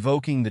 By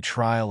invoking the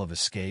trial of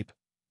escape,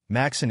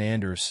 Max and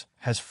Anders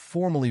has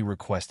formally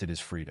requested his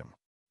freedom.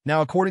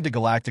 Now, according to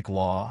galactic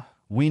law,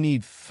 we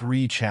need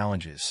 3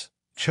 challenges,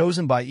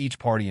 chosen by each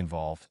party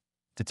involved,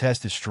 to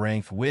test his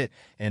strength, wit,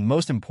 and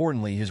most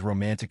importantly, his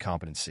romantic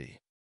competency.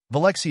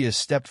 Valexia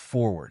stepped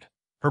forward,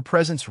 her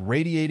presence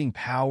radiating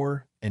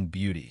power and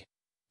beauty,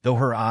 though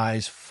her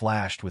eyes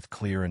flashed with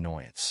clear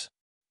annoyance.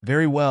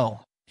 Very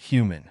well,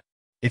 human.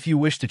 If you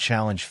wish to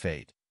challenge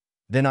fate,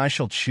 then I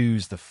shall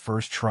choose the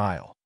first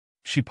trial.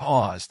 She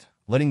paused,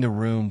 letting the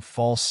room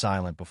fall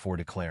silent before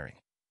declaring.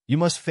 You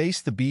must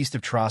face the beast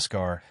of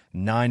Troskar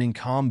 9 in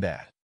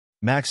combat.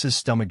 Max's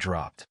stomach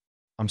dropped.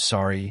 I'm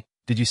sorry,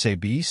 did you say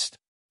beast?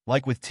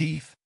 Like with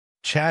teeth?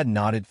 Chad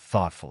nodded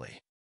thoughtfully.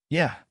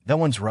 Yeah, that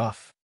one's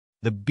rough.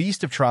 The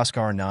beast of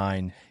Troskar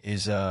 9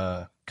 is,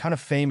 kind of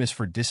famous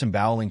for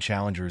disemboweling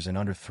challengers in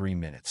under 3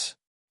 minutes.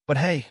 But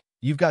hey,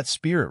 you've got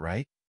spirit,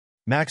 right?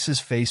 Max's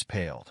face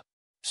paled.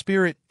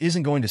 Spirit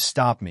isn't going to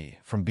stop me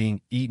from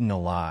being eaten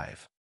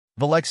alive.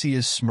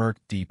 Valexia's smirk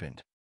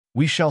deepened.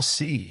 We shall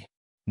see.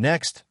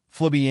 Next,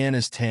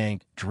 Flabiana's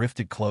tank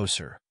drifted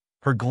closer,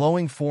 her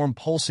glowing form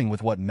pulsing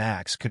with what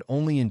Max could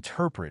only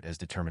interpret as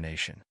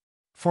determination.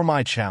 For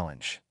my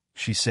challenge,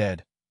 she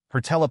said,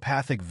 her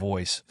telepathic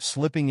voice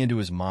slipping into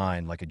his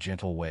mind like a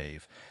gentle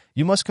wave,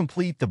 you must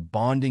complete the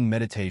bonding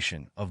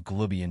meditation of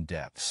Glubian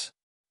depths.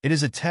 It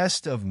is a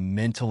test of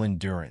mental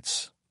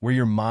endurance, where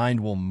your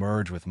mind will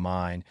merge with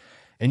mine,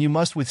 and you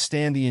must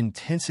withstand the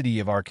intensity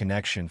of our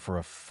connection for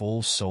a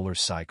full solar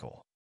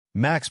cycle.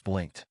 Max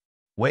blinked.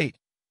 Wait,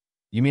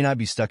 you mean I'd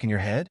be stuck in your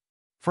head?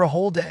 For a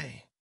whole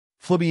day?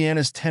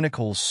 Flabiana's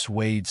tentacles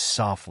swayed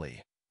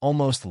softly,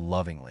 almost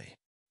lovingly.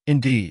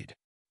 Indeed,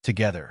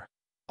 together,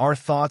 our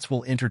thoughts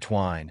will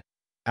intertwine,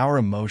 our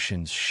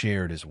emotions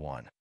shared as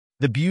one.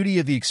 The beauty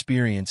of the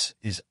experience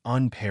is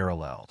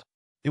unparalleled.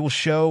 It will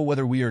show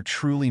whether we are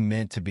truly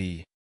meant to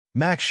be.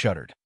 Max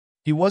shuddered.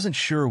 He wasn't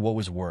sure what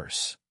was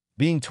worse,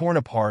 being torn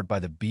apart by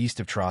the beast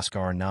of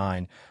Troskar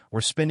 9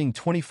 or spending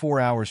 24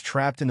 hours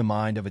trapped in the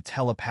mind of a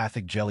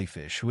telepathic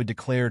jellyfish who had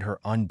declared her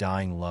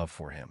undying love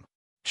for him.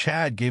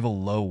 Chad gave a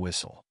low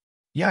whistle.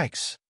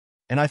 Yikes.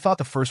 And I thought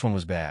the first one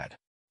was bad.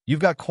 You've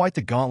got quite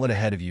the gauntlet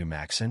ahead of you,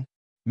 Maxon.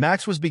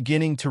 Max was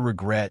beginning to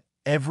regret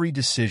every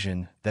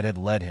decision that had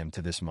led him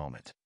to this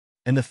moment.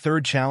 And the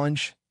third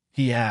challenge?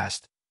 He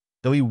asked,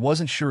 though he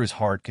wasn't sure his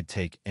heart could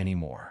take any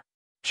more.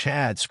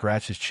 Chad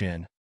scratched his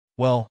chin.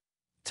 Well,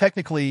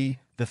 technically,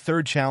 the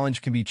third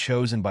challenge can be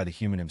chosen by the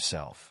human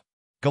himself.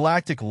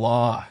 Galactic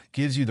law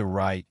gives you the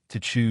right to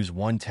choose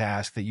one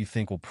task that you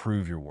think will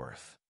prove your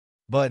worth.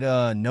 But,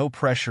 no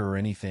pressure or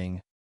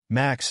anything.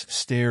 Max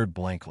stared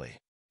blankly.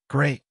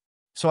 Great.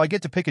 So I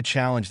get to pick a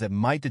challenge that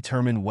might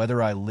determine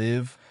whether I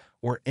live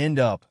or end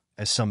up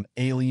as some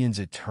alien's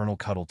eternal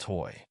cuddle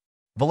toy.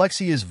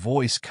 Valexia's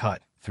voice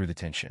cut through the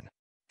tension.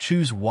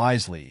 Choose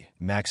wisely,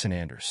 Max and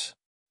Anders.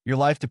 Your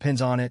life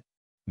depends on it.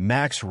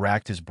 Max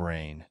racked his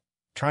brain,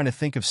 trying to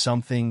think of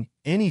something,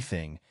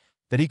 anything,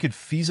 that he could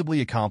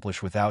feasibly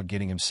accomplish without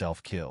getting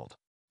himself killed.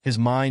 His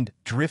mind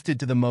drifted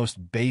to the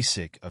most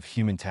basic of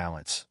human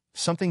talents,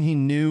 something he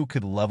knew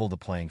could level the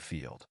playing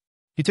field.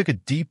 He took a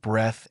deep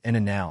breath and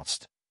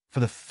announced, for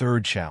the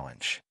third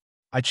challenge,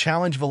 I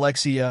challenge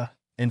Valexia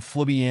and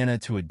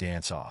Flubiana to a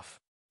dance-off.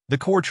 The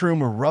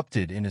courtroom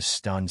erupted in a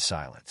stunned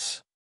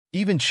silence.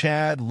 Even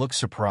Chad looked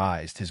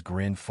surprised, his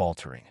grin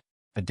faltering.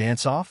 A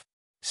dance-off?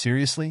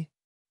 Seriously?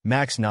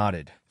 Max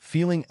nodded,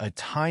 feeling a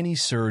tiny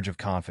surge of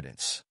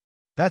confidence.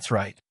 That's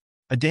right.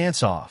 A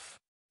dance-off.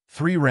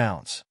 3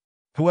 rounds.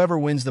 Whoever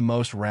wins the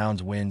most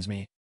rounds wins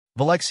me.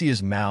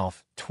 Valexia's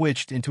mouth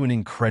twitched into an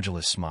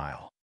incredulous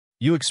smile.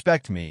 You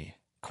expect me,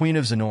 Queen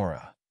of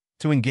Zenora,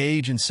 to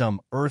engage in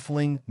some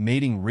earthling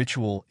mating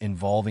ritual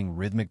involving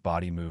rhythmic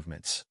body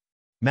movements.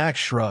 Max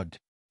shrugged.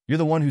 You're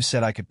the one who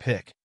said I could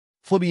pick.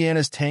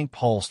 Flubiana's tank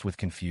pulsed with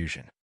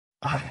confusion.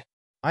 I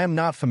am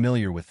not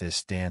familiar with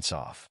this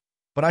dance-off,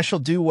 but I shall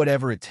do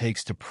whatever it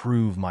takes to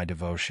prove my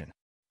devotion.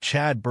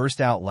 Chad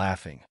burst out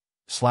laughing,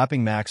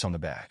 slapping Max on the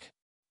back.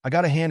 I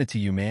gotta hand it to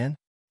you, man.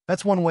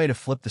 That's one way to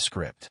flip the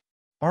script.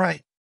 All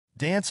right,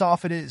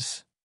 dance-off it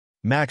is.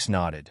 Max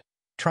nodded,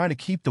 trying to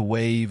keep the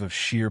wave of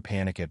sheer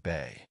panic at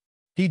bay.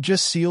 He'd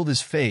just sealed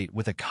his fate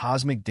with a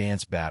cosmic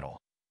dance battle,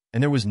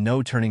 and there was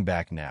no turning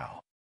back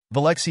now.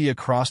 Valexia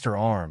crossed her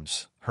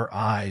arms, her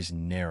eyes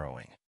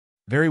narrowing.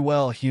 Very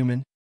well,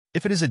 human.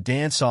 If it is a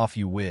dance-off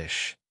you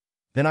wish,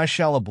 then I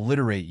shall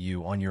obliterate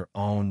you on your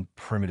own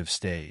primitive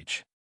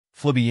stage.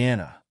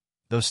 Flubiana,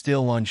 though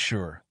still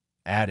unsure,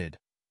 added,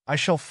 I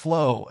shall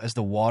flow as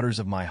the waters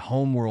of my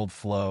homeworld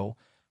flow,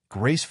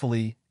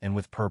 gracefully and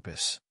with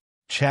purpose.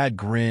 Chad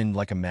grinned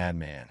like a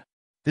madman.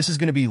 This is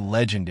going to be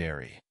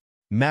legendary.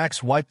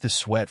 Max wiped the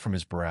sweat from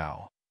his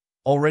brow,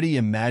 already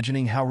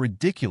imagining how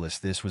ridiculous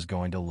this was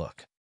going to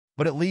look.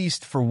 But at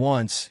least, for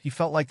once, he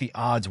felt like the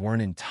odds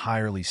weren't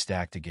entirely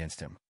stacked against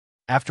him.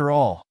 After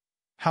all,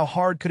 how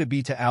hard could it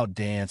be to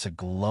outdance a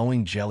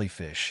glowing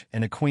jellyfish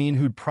and a queen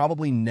who'd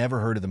probably never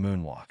heard of the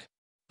moonwalk?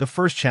 The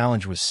first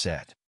challenge was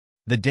set.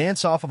 The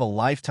dance-off of a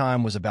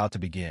lifetime was about to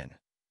begin,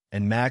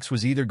 and Max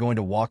was either going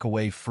to walk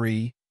away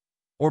free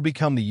or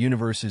become the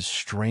universe's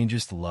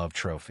strangest love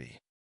trophy.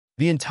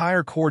 The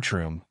entire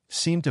courtroom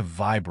seemed to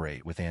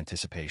vibrate with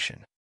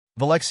anticipation.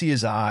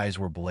 Valexia's eyes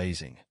were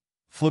blazing.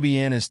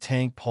 Flubiana's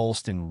tank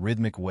pulsed in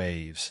rhythmic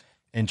waves,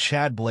 and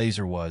Chad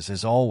Blazer was,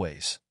 as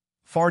always,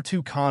 far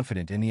too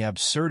confident in the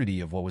absurdity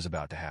of what was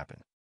about to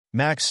happen.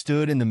 Max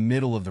stood in the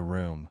middle of the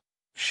room,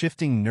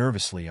 shifting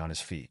nervously on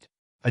his feet.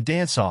 A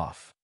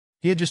dance-off.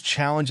 He had just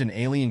challenged an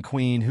alien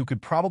queen who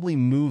could probably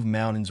move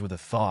mountains with a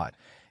thought,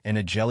 and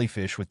a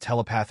jellyfish with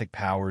telepathic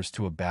powers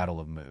to a battle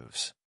of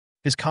moves.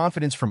 His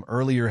confidence from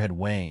earlier had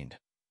waned,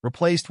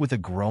 replaced with a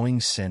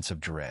growing sense of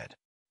dread.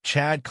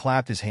 Chad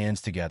clapped his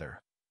hands together,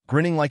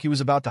 grinning like he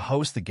was about to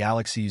host the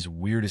galaxy's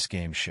weirdest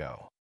game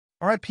show.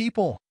 All right,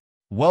 people,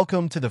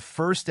 welcome to the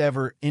first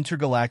ever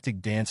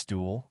intergalactic dance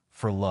duel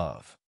for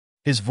love.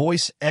 His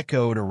voice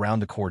echoed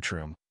around the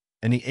courtroom,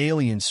 and the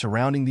aliens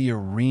surrounding the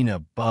arena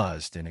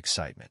buzzed in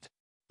excitement.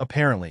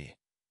 Apparently,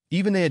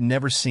 even they had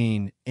never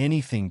seen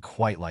anything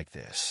quite like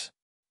this.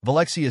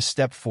 Valexia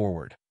stepped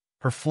forward,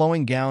 her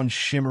flowing gown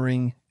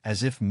shimmering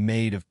as if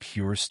made of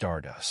pure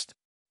stardust.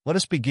 Let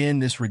us begin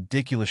this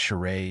ridiculous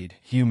charade,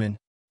 human.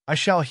 I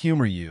shall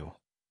humor you,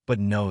 but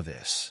know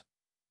this.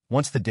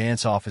 Once the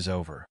dance-off is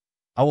over,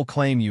 I will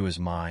claim you as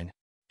mine.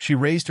 She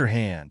raised her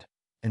hand,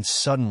 and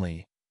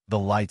suddenly the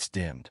lights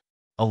dimmed.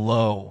 A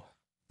low,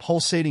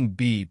 pulsating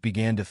beat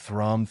began to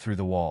thrum through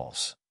the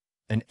walls,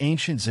 an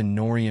ancient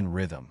Zenorian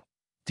rhythm,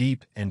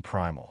 deep and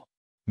primal.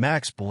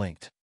 Max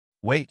blinked.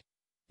 Wait,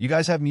 you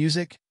guys have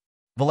music?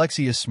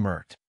 Valexia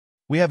smirked.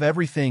 We have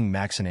everything,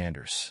 Max and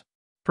Anders.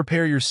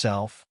 Prepare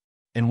yourself.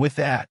 And with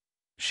that,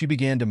 she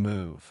began to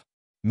move.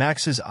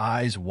 Max's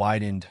eyes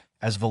widened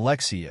as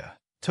Valexia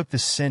took the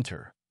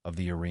center of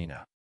the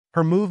arena.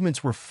 Her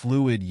movements were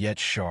fluid yet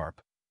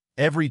sharp,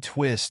 every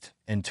twist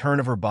and turn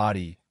of her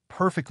body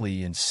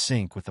perfectly in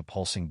sync with the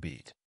pulsing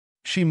beat.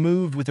 She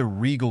moved with a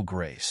regal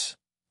grace,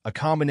 a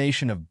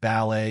combination of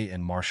ballet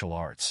and martial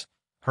arts,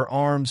 her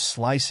arms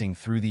slicing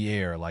through the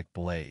air like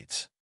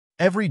blades.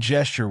 Every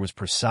gesture was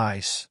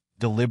precise,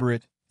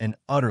 deliberate, and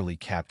utterly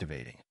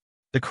captivating.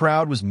 The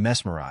crowd was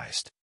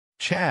mesmerized.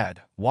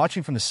 Chad,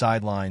 watching from the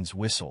sidelines,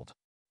 whistled.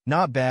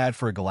 Not bad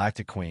for a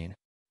galactic queen.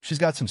 She's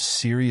got some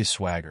serious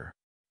swagger.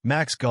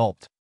 Max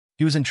gulped.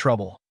 He was in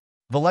trouble.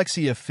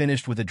 Valexia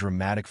finished with a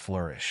dramatic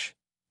flourish,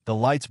 the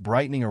lights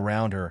brightening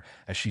around her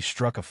as she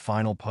struck a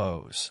final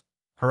pose.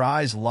 Her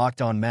eyes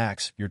locked on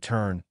Max. Your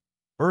turn.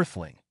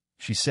 Earthling,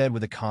 she said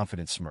with a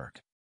confident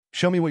smirk.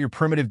 Show me what your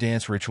primitive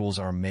dance rituals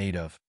are made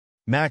of.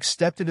 Max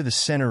stepped into the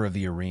center of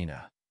the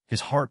arena,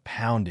 his heart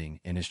pounding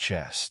in his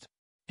chest.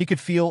 He could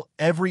feel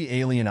every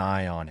alien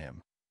eye on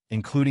him,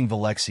 including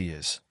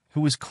Valexia's,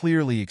 who was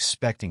clearly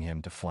expecting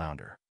him to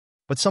flounder.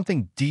 But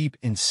something deep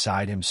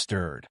inside him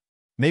stirred.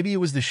 Maybe it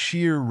was the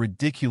sheer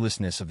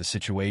ridiculousness of the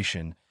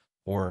situation,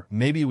 or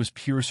maybe it was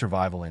pure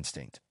survival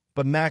instinct.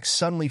 But Max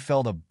suddenly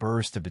felt a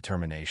burst of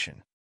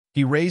determination.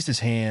 He raised his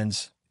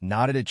hands,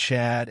 nodded at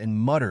Chad, and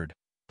muttered,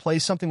 "Play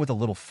something with a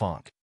little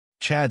funk."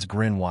 Chad's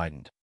grin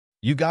widened.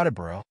 "You got it,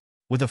 bro."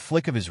 With a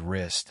flick of his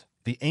wrist,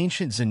 the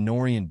ancient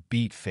Zenorian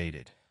beat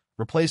faded,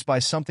 replaced by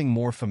something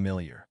more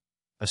familiar,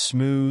 a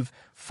smooth,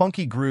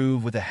 funky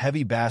groove with a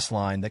heavy bass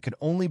line that could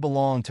only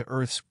belong to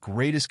Earth's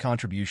greatest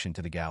contribution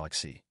to the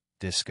galaxy,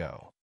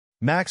 disco.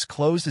 Max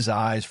closed his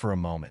eyes for a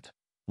moment,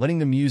 letting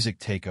the music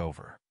take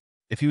over.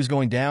 If he was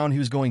going down, he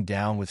was going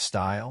down with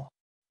style.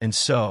 And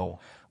so,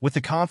 with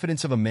the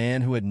confidence of a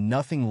man who had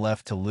nothing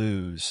left to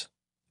lose,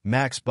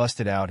 Max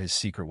busted out his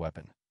secret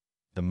weapon,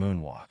 the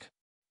moonwalk.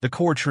 The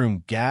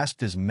courtroom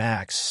gasped as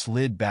Max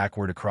slid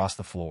backward across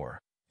the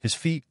floor, his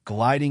feet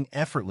gliding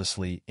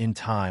effortlessly in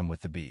time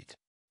with the beat.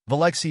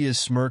 Valexia's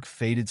smirk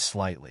faded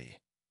slightly,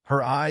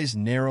 her eyes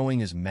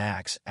narrowing as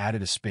Max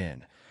added a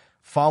spin,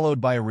 followed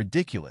by a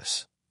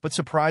ridiculous, but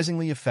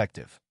surprisingly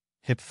effective,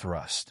 hip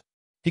thrust.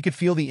 He could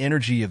feel the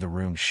energy of the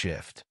room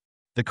shift.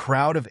 The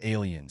crowd of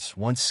aliens,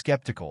 once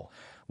skeptical,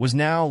 was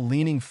now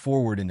leaning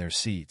forward in their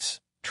seats,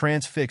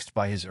 transfixed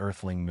by his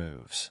earthling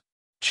moves.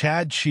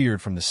 Chad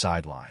cheered from the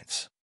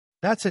sidelines.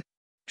 "That's it.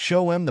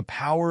 Show him the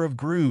power of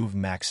groove,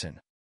 Maxon."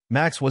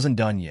 Max wasn't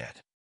done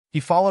yet. He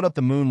followed up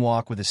the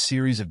moonwalk with a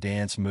series of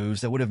dance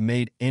moves that would have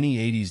made any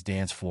 80s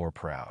dance floor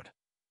proud.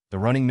 The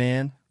running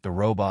man, the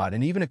robot,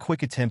 and even a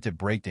quick attempt at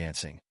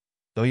breakdancing,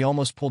 though he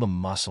almost pulled a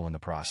muscle in the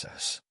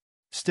process.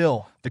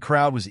 Still, the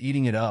crowd was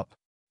eating it up.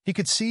 He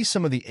could see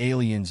some of the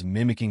aliens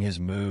mimicking his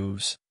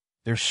moves,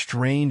 their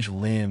strange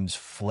limbs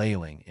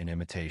flailing in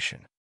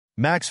imitation.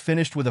 Max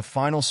finished with a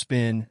final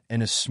spin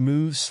and a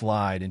smooth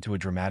slide into a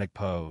dramatic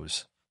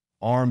pose,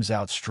 arms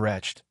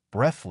outstretched,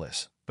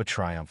 breathless but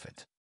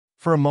triumphant.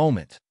 For a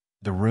moment,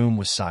 the room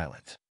was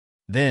silent.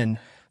 Then,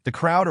 the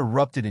crowd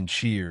erupted in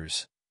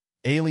cheers,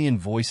 alien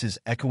voices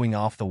echoing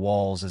off the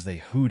walls as they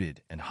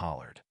hooted and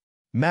hollered.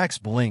 Max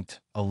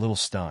blinked, a little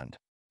stunned.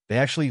 They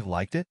actually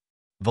liked it?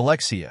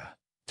 Valexia,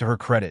 to her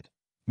credit,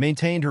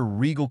 maintained her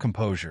regal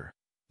composure,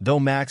 though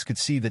Max could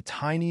see the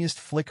tiniest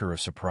flicker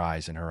of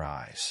surprise in her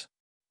eyes.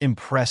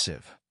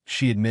 "Impressive,"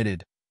 she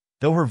admitted,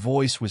 though her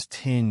voice was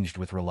tinged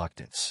with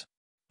reluctance.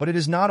 "But it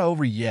is not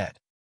over yet."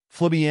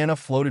 Flubiana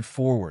floated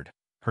forward,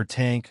 her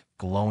tank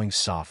glowing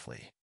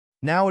softly.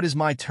 "Now it is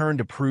my turn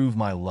to prove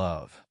my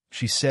love,"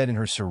 she said in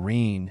her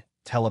serene,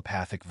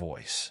 telepathic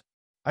voice.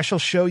 "I shall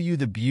show you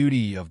the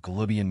beauty of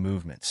Glubian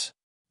movements."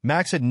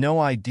 Max had no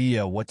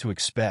idea what to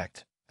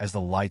expect as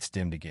the lights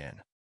dimmed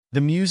again. The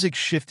music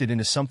shifted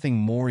into something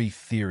more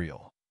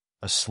ethereal,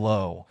 a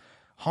slow,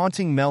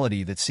 haunting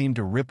melody that seemed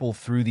to ripple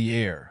through the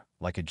air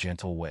like a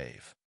gentle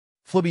wave.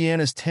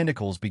 Flubiana's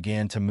tentacles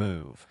began to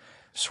move,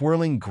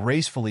 swirling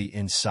gracefully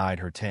inside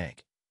her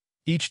tank,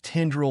 each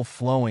tendril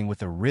flowing with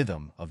the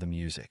rhythm of the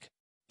music.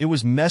 It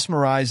was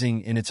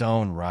mesmerizing in its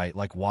own right,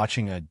 like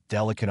watching a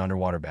delicate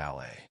underwater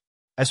ballet.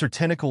 As her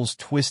tentacles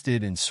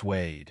twisted and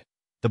swayed,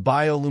 the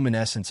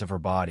bioluminescence of her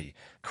body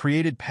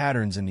created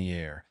patterns in the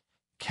air,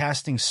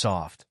 casting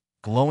soft,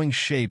 glowing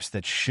shapes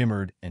that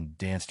shimmered and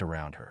danced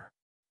around her.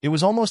 It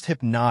was almost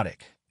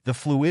hypnotic, the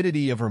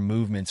fluidity of her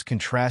movements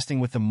contrasting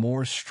with the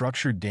more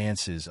structured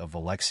dances of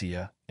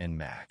Valexia and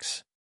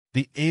Max.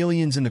 The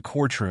aliens in the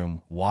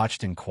courtroom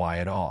watched in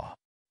quiet awe.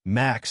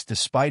 Max,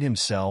 despite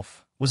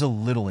himself, was a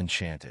little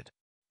enchanted.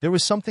 There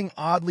was something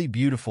oddly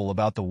beautiful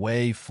about the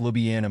way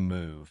Flubiana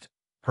moved,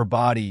 her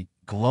body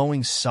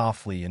glowing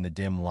softly in the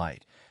dim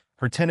light,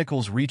 her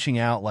tentacles reaching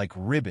out like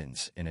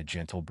ribbons in a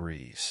gentle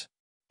breeze.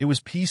 It was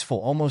peaceful,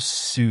 almost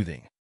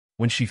soothing.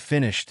 When she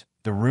finished,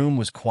 the room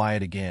was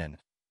quiet again,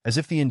 as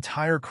if the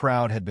entire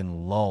crowd had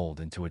been lulled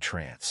into a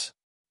trance.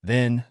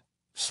 Then,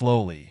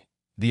 slowly,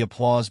 the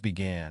applause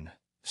began,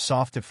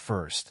 soft at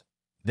first,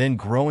 then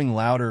growing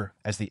louder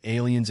as the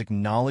aliens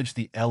acknowledged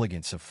the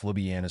elegance of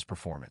Flubiana's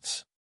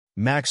performance.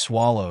 Max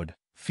swallowed,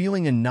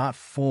 feeling a knot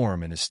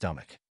form in his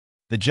stomach.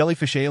 The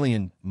jellyfish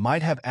alien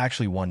might have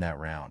actually won that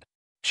round.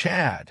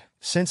 Chad,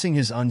 sensing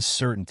his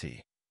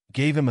uncertainty,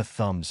 gave him a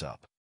thumbs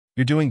up.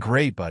 "You're doing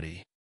great,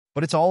 buddy.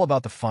 But it's all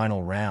about the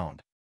final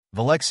round."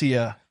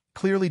 Valexia,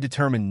 clearly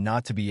determined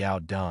not to be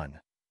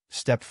outdone,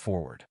 stepped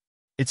forward.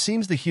 "It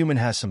seems the human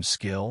has some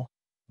skill,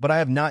 but I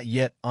have not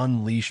yet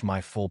unleashed my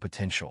full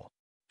potential."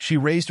 She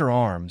raised her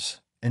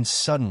arms, and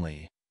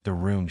suddenly the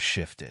room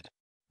shifted.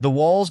 The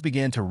walls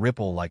began to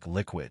ripple like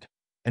liquid,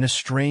 and a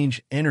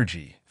strange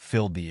energy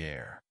filled the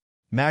air.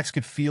 Max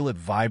could feel it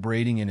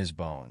vibrating in his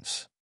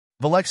bones.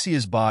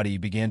 Valexia's body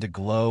began to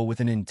glow with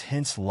an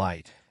intense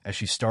light as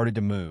she started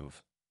to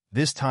move,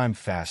 this time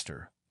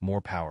faster,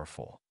 more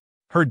powerful.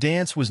 Her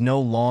dance was no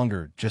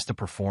longer just a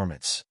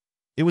performance.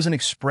 It was an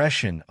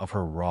expression of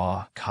her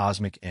raw,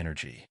 cosmic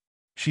energy.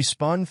 She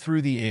spun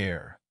through the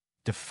air,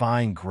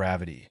 defying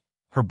gravity,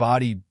 her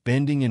body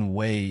bending in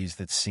ways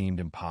that seemed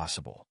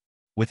impossible.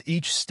 With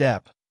each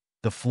step,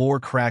 the floor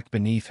cracked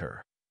beneath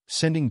her,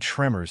 sending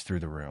tremors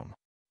through the room.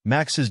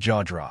 Max's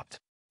jaw dropped.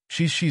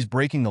 She's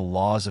breaking the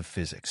laws of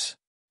physics.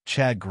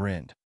 Chad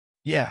grinned.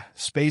 "Yeah,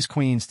 space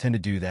queens tend to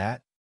do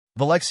that."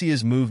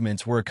 Valexia's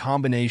movements were a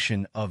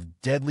combination of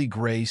deadly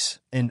grace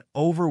and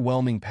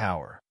overwhelming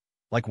power,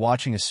 like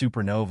watching a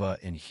supernova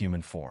in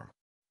human form.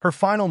 Her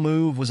final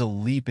move was a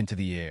leap into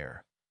the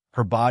air,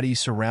 her body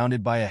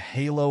surrounded by a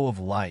halo of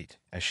light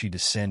as she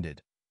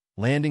descended,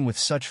 landing with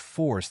such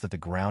force that the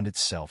ground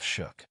itself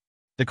shook.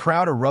 The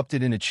crowd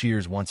erupted into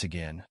cheers once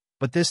again,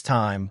 but this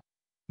time,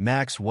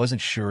 Max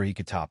wasn't sure he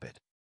could top it.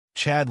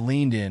 Chad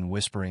leaned in,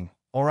 whispering,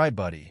 "All right,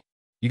 buddy.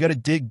 You gotta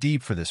dig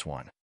deep for this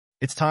one.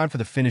 It's time for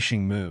the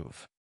finishing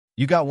move.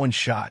 You got one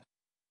shot.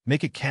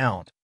 Make it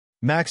count."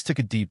 Max took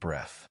a deep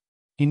breath.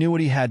 He knew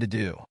what he had to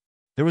do.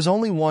 There was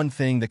only one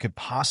thing that could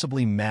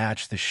possibly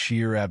match the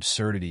sheer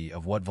absurdity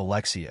of what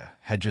Velexia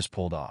had just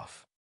pulled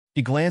off.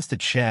 He glanced at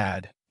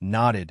Chad,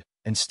 nodded,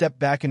 and stepped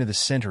back into the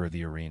center of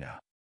the arena.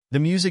 The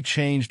music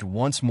changed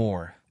once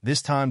more,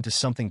 this time to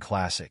something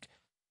classic,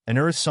 an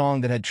Earth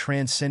song that had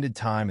transcended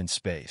time and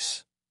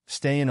space,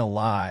 "Staying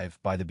Alive"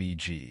 by the Bee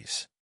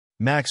Gees.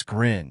 Max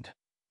grinned,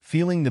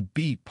 feeling the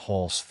beat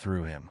pulse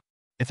through him.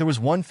 If there was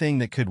one thing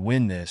that could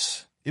win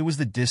this, it was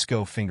the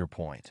disco finger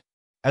point.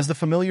 As the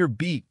familiar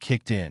beat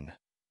kicked in,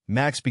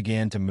 Max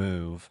began to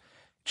move,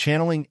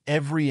 channeling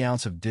every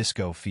ounce of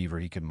disco fever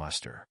he could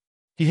muster.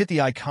 He hit the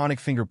iconic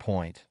finger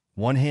point,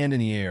 one hand in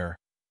the air,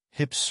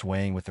 hips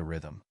swaying with the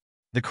rhythm.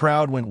 The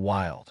crowd went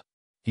wild.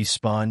 He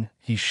spun,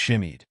 he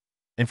shimmied,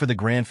 and for the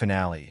grand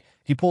finale,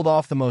 he pulled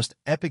off the most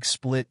epic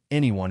split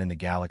anyone in the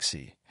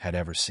galaxy had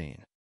ever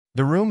seen.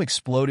 The room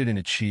exploded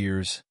into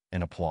cheers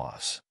and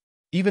applause.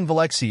 Even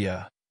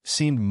Velexia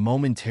seemed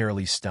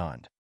momentarily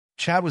stunned.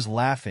 Chad was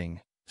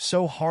laughing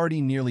so hard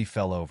he nearly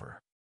fell over.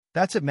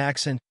 "That's it,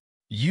 Maxon.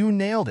 You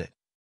nailed it."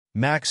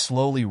 Max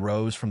slowly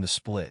rose from the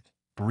split,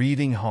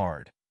 breathing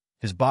hard,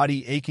 his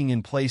body aching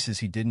in places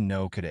he didn't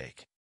know could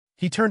ache.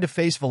 He turned to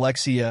face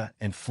Velexia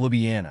and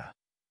Flubiana,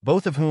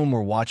 both of whom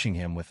were watching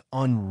him with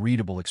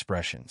unreadable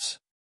expressions.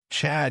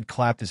 Chad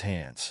clapped his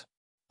hands.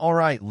 "All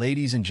right,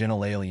 ladies and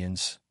gentle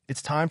aliens,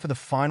 it's time for the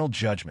final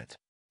judgment.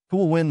 Who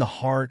will win the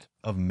heart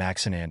of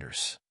Maxon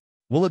Anders?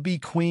 Will it be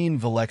Queen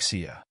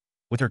Velexia,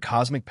 with her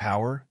cosmic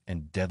power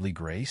and deadly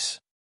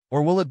grace?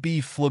 Or will it be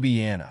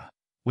Flubiana,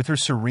 with her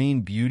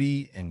serene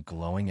beauty and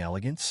glowing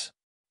elegance?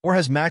 Or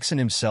has Maxon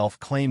himself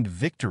claimed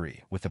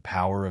victory with the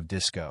power of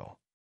disco?"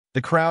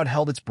 The crowd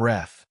held its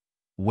breath,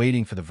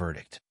 waiting for the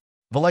verdict.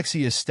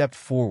 Velexia stepped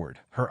forward,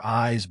 her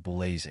eyes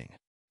blazing.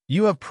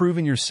 "You have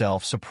proven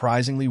yourself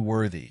surprisingly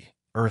worthy,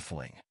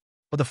 Earthling.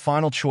 But the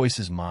final choice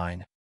is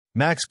mine."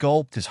 Max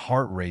gulped, his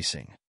heart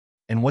racing.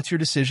 "And what's your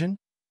decision?"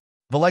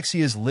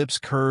 Valexia's lips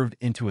curved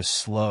into a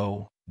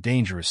slow,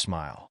 dangerous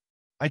smile.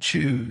 "I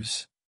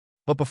choose."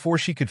 But before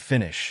she could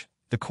finish,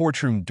 the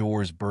courtroom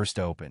doors burst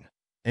open,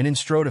 and in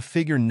strode a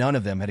figure none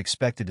of them had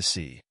expected to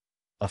see.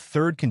 A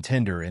third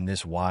contender in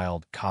this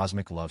wild,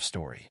 cosmic love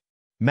story.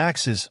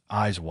 Max's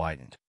eyes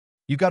widened.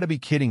 "You gotta be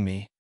kidding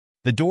me."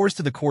 The doors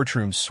to the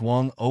courtroom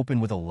swung open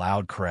with a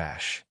loud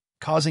crash,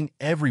 causing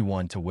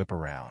everyone to whip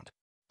around.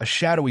 A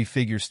shadowy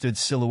figure stood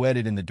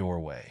silhouetted in the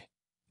doorway,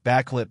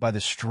 backlit by the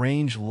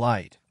strange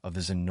light of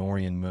the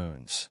Zenorian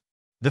moons.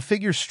 The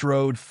figure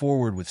strode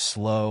forward with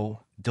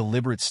slow,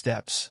 deliberate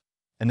steps,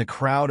 and the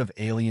crowd of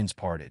aliens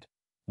parted,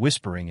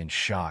 whispering in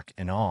shock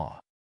and awe.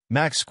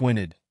 Max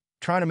squinted,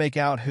 trying to make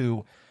out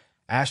who,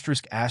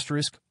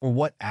 or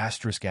what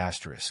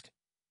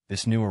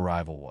this new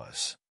arrival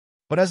was.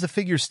 But as the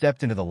figure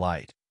stepped into the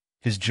light,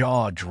 his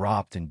jaw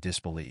dropped in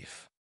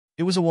disbelief.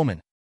 It was a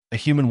woman, a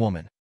human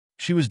woman.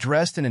 She was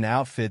dressed in an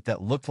outfit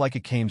that looked like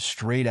it came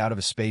straight out of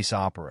a space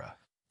opera,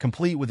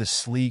 complete with a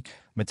sleek,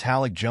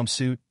 metallic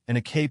jumpsuit and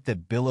a cape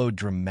that billowed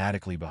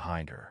dramatically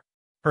behind her.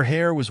 Her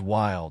hair was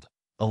wild,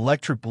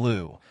 electric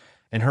blue,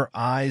 and her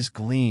eyes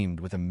gleamed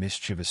with a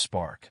mischievous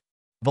spark.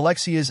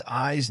 Valexia's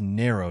eyes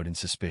narrowed in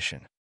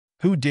suspicion.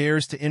 Who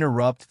dares to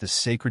interrupt the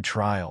sacred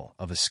trial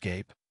of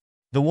escape?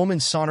 The woman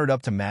sauntered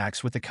up to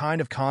Max with the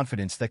kind of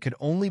confidence that could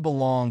only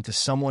belong to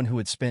someone who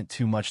had spent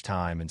too much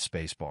time in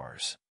space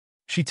bars.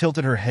 She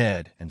tilted her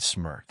head and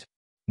smirked.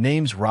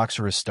 "Name's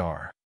Roxora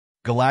Starr,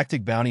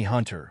 galactic bounty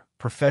hunter,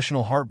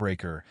 professional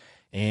heartbreaker,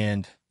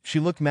 and..." She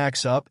looked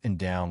Max up and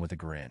down with a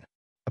grin.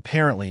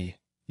 "Apparently,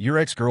 your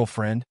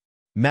ex-girlfriend."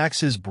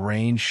 Max's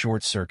brain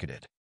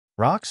short-circuited.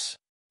 "Rox?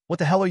 What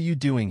the hell are you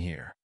doing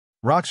here?"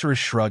 Roxora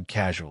shrugged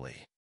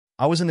casually.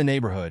 "I was in the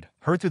neighborhood,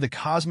 heard through the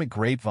cosmic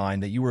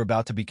grapevine that you were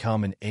about to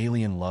become an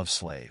alien love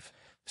slave,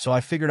 so I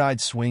figured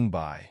I'd swing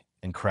by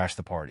and crash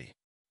the party.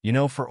 You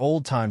know, for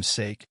old time's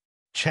sake."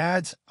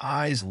 Chad's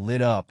eyes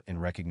lit up in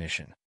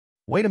recognition.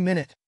 "Wait a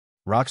minute.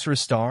 Roxora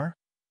Starr?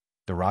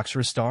 The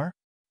Roxora Starr?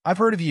 I've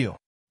heard of you.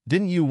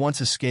 Didn't you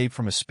once escape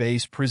from a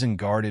space prison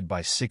guarded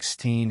by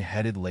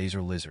 16-headed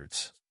laser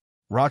lizards?"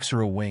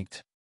 Roxora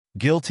winked.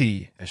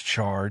 "Guilty as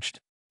charged."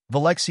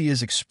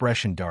 Valexia's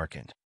expression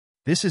darkened.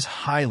 "This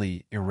is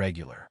highly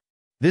irregular.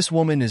 This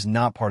woman is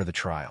not part of the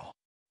trial.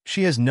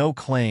 She has no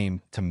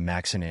claim to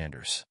Maxon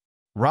Anders."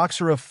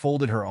 Roxora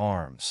folded her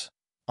arms,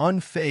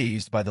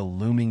 unfazed by the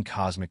looming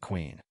cosmic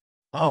queen.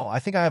 "Oh, I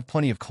think I have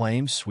plenty of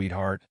claims,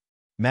 sweetheart.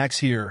 Max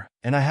here,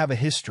 and I have a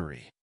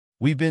history.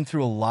 We've been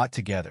through a lot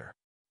together.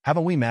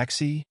 Haven't we,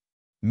 Maxie?"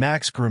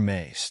 Max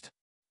grimaced.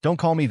 "Don't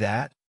call me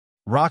that."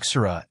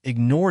 Roxora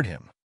ignored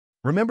him.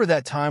 "Remember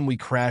that time we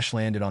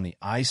crash-landed on the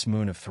ice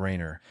moon of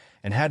Thraner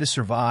and had to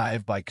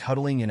survive by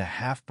cuddling in a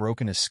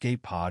half-broken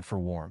escape pod for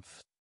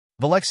warmth?"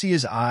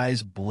 Valexia's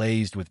eyes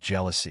blazed with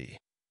jealousy,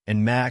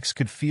 and Max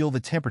could feel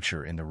the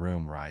temperature in the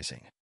room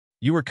rising.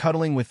 "You were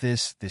cuddling with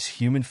this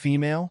human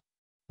female?"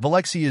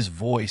 Valexia's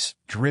voice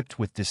dripped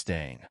with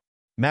disdain.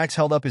 Max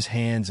held up his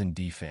hands in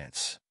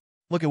defense.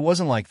 "Look, it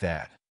wasn't like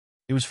that.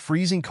 It was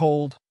freezing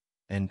cold,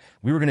 and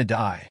we were going to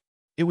die.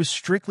 It was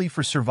strictly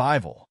for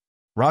survival."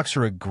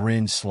 Roxora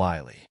grinned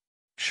slyly.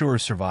 "Sure,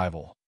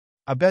 survival.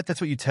 I bet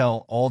that's what you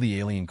tell all the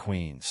alien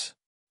queens."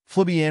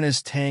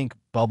 Flubiana's tank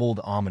bubbled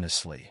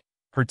ominously,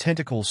 her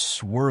tentacles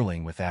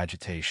swirling with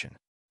agitation.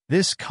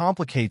 "This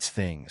complicates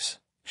things,"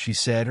 she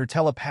said, her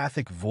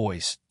telepathic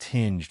voice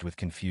tinged with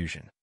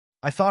confusion.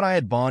 "I thought I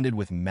had bonded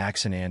with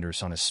Max and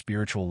Anders on a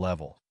spiritual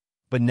level,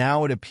 but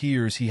now it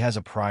appears he has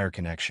a prior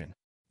connection."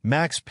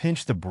 Max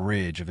pinched the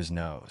bridge of his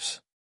nose.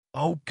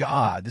 "Oh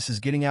God, this is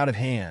getting out of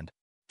hand."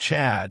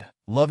 Chad,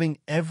 loving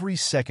every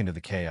second of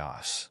the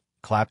chaos,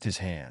 clapped his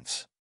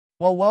hands.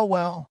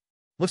 Well.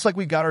 Looks like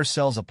we got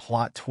ourselves a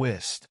plot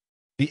twist.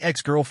 The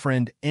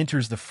ex-girlfriend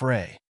enters the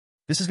fray.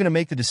 This is going to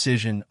make the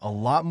decision a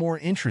lot more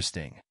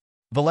interesting."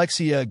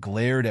 Valexia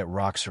glared at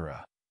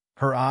Roxora,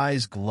 her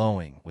eyes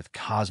glowing with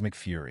cosmic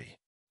fury.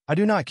 "I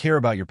do not care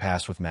about your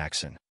past with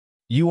Maxon.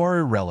 You are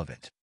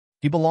irrelevant.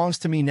 He belongs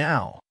to me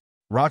now."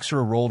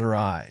 Roxora rolled her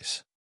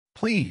eyes.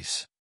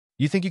 "Please,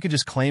 you think you could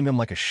just claim him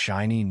like a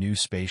shiny new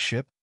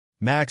spaceship?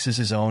 Max is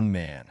his own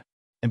man.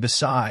 And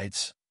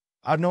besides,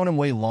 I've known him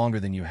way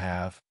longer than you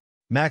have."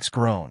 Max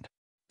groaned.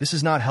 "This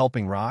is not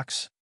helping,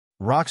 Rox."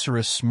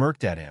 Roxora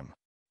smirked at him.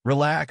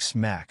 "Relax,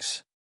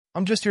 Max.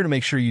 I'm just here to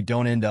make sure you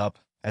don't end up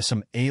as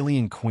some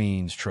alien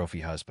queen's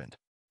trophy husband."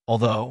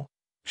 Although,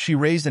 she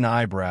raised an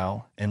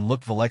eyebrow and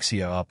looked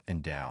Valexia up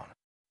and down.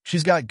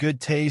 "She's got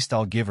good taste,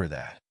 I'll give her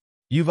that.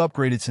 You've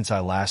upgraded since I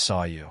last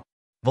saw you."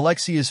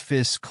 Valexia's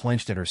fists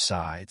clenched at her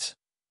sides,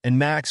 and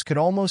Max could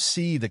almost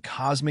see the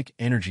cosmic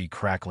energy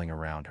crackling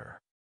around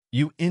her.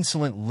 "You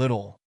insolent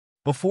little—"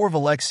 Before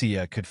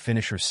Valexia could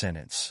finish her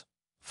sentence,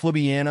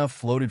 Flubiana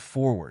floated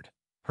forward,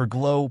 her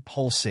glow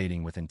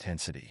pulsating with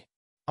intensity.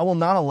 "I will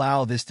not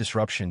allow this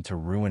disruption to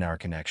ruin our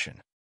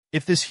connection.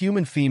 If this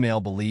human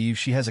female believes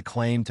she has a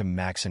claim to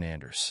Max and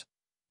Anders,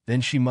 then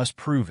she must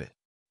prove it."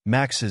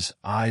 Max's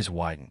eyes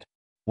widened.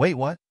 "Wait,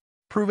 what?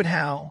 Prove it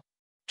how?"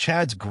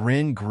 Chad's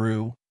grin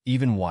grew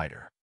even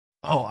wider.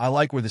 "Oh, I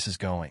like where this is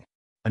going.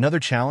 Another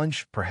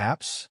challenge,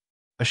 perhaps?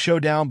 A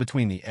showdown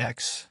between the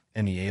X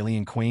and the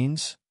alien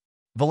queens?"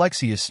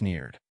 Valexia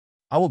sneered.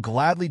 "I will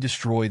gladly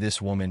destroy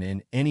this woman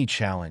in any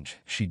challenge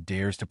she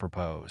dares to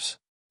propose."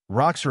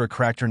 Roxora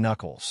cracked her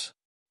knuckles.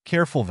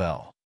 "Careful,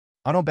 Vel.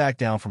 I don't back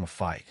down from a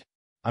fight.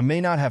 I may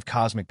not have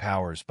cosmic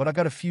powers, but I've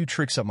got a few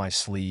tricks up my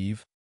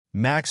sleeve."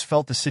 Max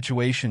felt the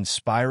situation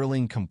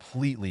spiraling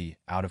completely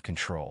out of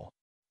control.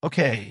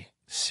 "Okay,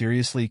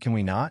 seriously, can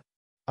we not?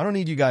 I don't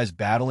need you guys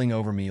battling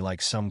over me like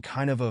some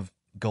kind of a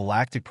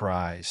galactic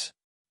prize."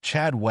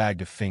 Chad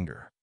wagged a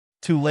finger.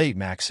 "Too late,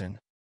 Maxon.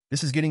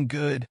 This is getting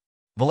good."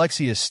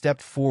 Valexia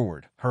stepped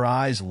forward, her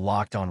eyes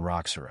locked on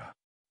Roxora.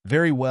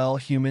 "Very well,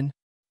 human.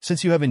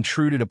 Since you have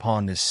intruded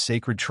upon this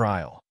sacred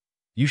trial,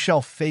 you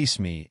shall face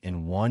me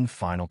in one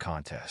final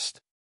contest.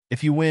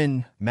 If you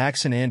win,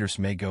 Max and Anders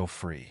may go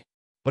free.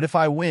 But if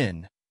I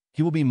win,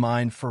 he will be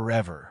mine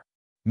forever."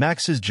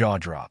 Max's jaw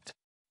dropped.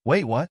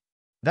 "Wait, what?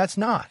 That's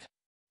not—"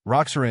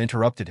 Roxora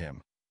interrupted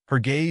him, her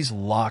gaze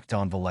locked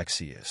on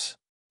Valexia's.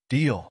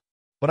 "Deal.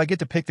 But I get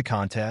to pick the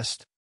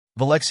contest."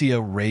 Valexia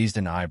raised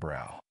an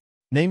eyebrow.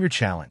 "Name your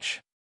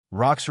challenge."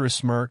 Roxora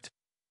smirked,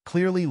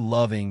 clearly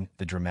loving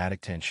the dramatic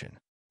tension.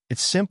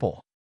 "It's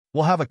simple.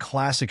 We'll have a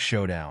classic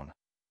showdown.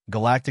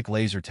 Galactic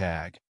Laser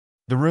Tag."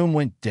 The room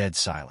went dead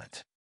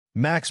silent.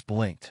 Max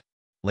blinked.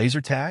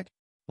 "Laser tag?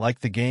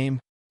 Like the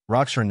game?"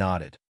 Roxora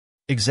nodded.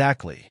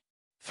 "Exactly.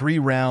 3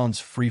 rounds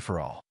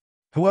free-for-all.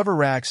 Whoever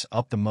racks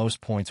up the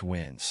most points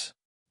wins.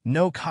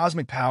 No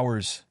cosmic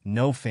powers,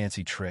 no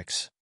fancy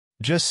tricks.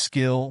 Just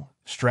skill,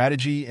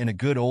 strategy, and a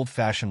good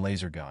old-fashioned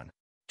laser gun."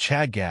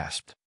 Chad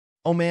gasped.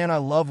 "Oh man, I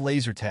love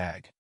laser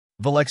tag."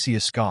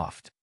 Valexia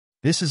scoffed.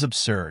 "This is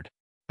absurd.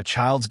 A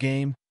child's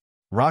game?"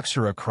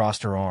 Roxora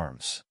crossed her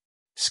arms.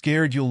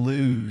 "Scared you'll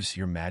lose,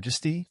 Your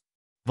Majesty?"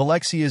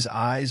 Valexia's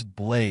eyes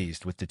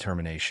blazed with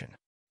determination.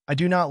 "I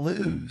do not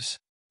lose."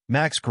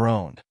 Max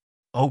groaned.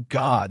 "Oh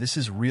God, this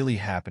is really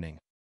happening."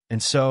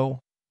 And so,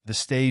 the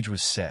stage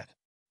was set.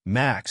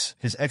 Max,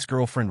 his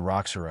ex-girlfriend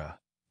Roxora,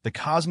 the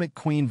cosmic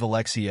queen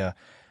Valexia,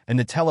 and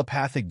the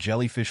telepathic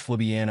jellyfish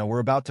Flubiana were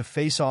about to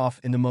face off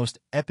in the most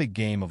epic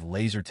game of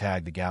laser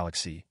tag the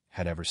galaxy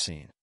had ever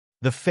seen.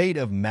 The fate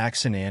of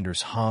Max and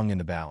Anders hung in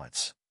the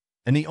balance,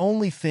 and the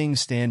only thing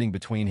standing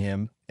between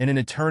him and an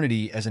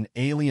eternity as an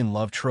alien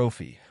love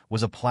trophy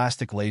was a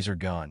plastic laser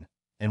gun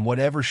and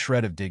whatever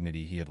shred of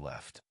dignity he had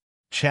left.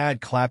 Chad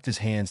clapped his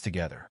hands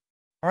together.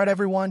 "All right,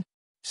 everyone,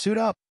 suit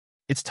up.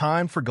 It's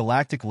time for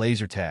Galactic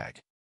Laser Tag.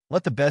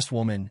 Let the best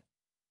woman,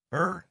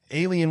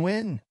 alien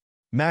win."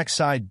 Max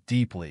sighed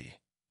deeply,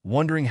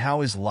 wondering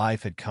how his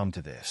life had come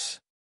to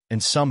this.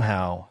 And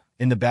somehow,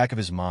 in the back of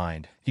his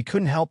mind, he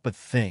couldn't help but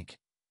think,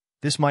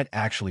 this might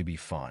actually be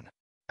fun.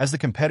 As the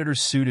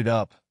competitors suited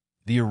up,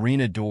 the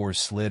arena doors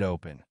slid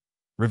open,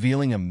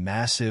 revealing a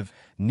massive,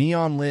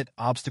 neon-lit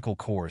obstacle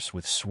course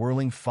with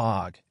swirling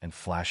fog and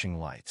flashing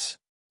lights.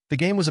 The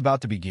game was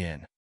about to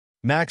begin.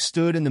 Max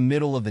stood in the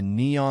middle of the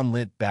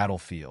neon-lit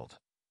battlefield,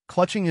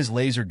 clutching his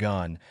laser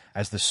gun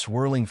as the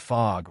swirling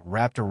fog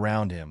wrapped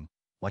around him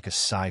like a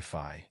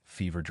sci-fi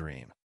fever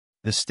dream.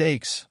 The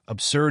stakes,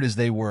 absurd as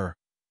they were,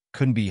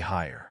 couldn't be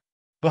higher.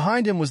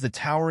 Behind him was the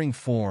towering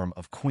form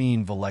of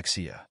Queen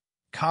Valexia,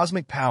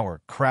 cosmic power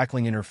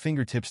crackling in her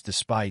fingertips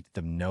despite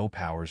the no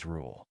powers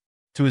rule.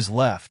 To his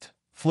left,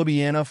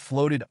 Flubiana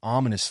floated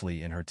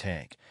ominously in her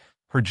tank,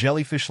 her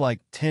jellyfish-like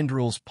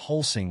tendrils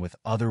pulsing with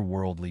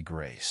otherworldly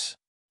grace.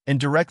 And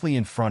directly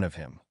in front of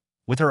him,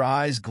 with her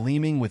eyes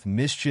gleaming with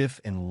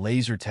mischief and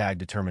laser tag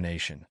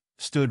determination,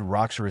 stood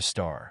Roxora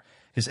Star,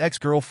 his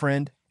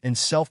ex-girlfriend and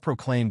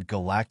self-proclaimed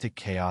galactic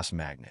chaos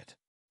magnet.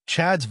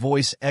 Chad's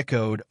voice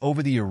echoed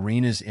over the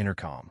arena's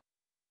intercom,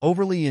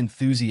 overly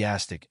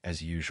enthusiastic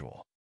as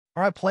usual.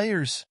 "All right,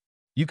 players,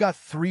 you got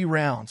 3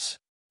 rounds.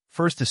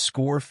 First to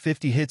score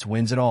 50 hits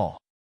wins it all.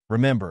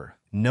 Remember,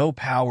 no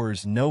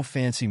powers, no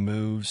fancy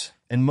moves,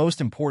 and most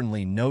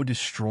importantly, no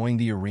destroying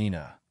the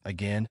arena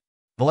again."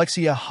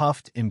 Valexia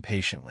huffed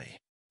impatiently.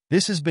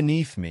 "This is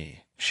beneath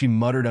me," she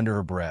muttered under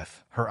her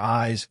breath, her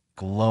eyes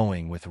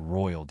glowing with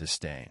royal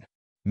disdain.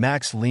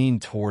 Max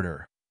leaned toward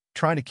her,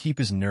 trying to keep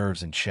his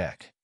nerves in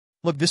check.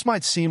 "Look, this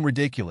might seem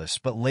ridiculous,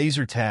 but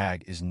laser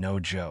tag is no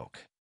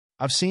joke.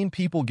 I've seen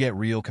people get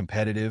real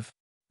competitive."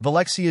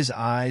 Valexia's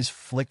eyes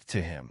flicked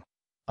to him,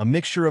 a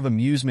mixture of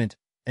amusement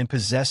and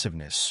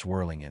possessiveness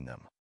swirling in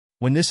them.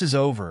 "When this is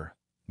over,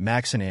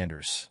 Max and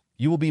Anders,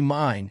 you will be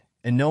mine,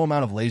 and no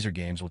amount of laser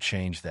games will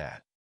change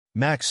that."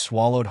 Max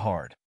swallowed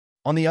hard.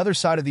 On the other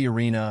side of the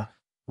arena,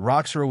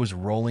 Roxora was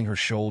rolling her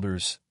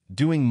shoulders,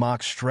 doing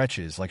mock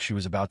stretches like she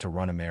was about to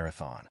run a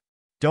marathon.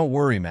 "Don't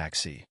worry,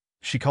 Maxie,"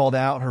 she called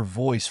out, her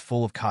voice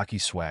full of cocky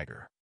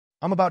swagger.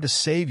 "I'm about to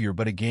save you,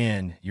 but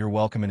again, you're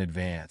welcome in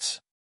advance."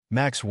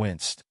 Max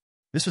winced.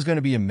 This was going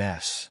to be a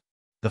mess.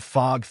 The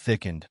fog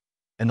thickened,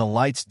 and the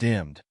lights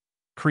dimmed,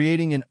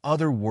 creating an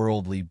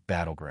otherworldly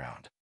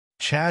battleground.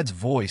 Chad's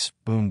voice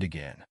boomed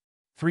again.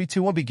 3,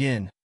 2, 1,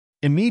 begin.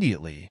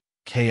 Immediately,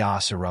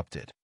 chaos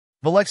erupted.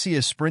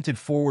 Valexia sprinted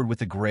forward with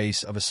the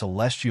grace of a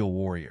celestial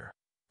warrior,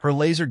 her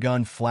laser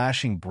gun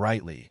flashing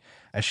brightly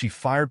as she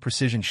fired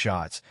precision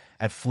shots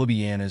at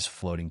Flubiana's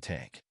floating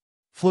tank.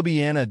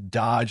 Flubiana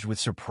dodged with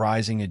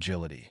surprising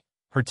agility,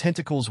 her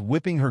tentacles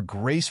whipping her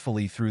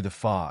gracefully through the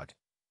fog,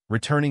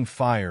 returning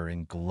fire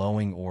in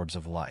glowing orbs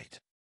of light.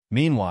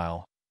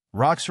 Meanwhile,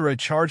 Roxora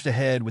charged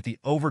ahead with the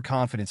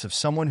overconfidence of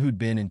someone who'd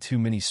been in too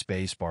many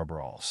space bar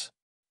brawls.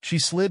 She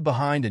slid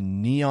behind a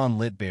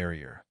neon-lit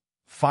barrier,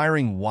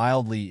 firing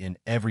wildly in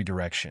every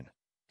direction,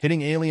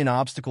 hitting alien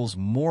obstacles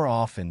more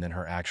often than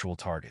her actual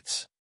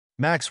targets.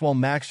 Max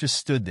just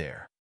stood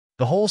there.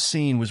 The whole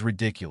scene was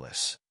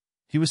ridiculous.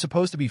 He was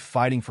supposed to be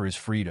fighting for his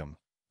freedom,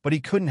 but he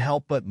couldn't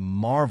help but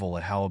marvel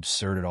at how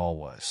absurd it all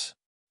was.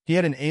 He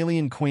had an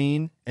alien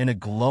queen and a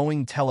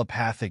glowing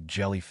telepathic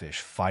jellyfish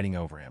fighting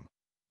over him,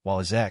 while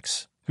his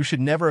ex, who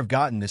should never have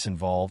gotten this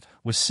involved,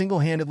 was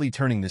single-handedly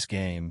turning this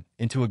game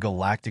into a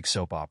galactic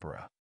soap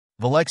opera.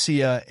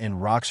 Valexia and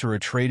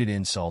Roxora traded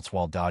insults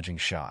while dodging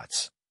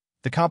shots,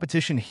 the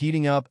competition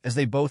heating up as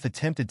they both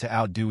attempted to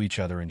outdo each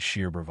other in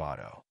sheer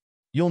bravado.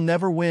 "You'll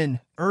never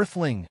win,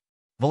 Earthling!"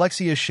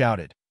 Valexia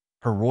shouted,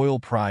 her royal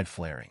pride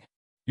flaring.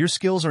 "Your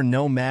skills are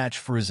no match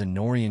for a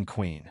Xenorian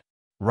queen."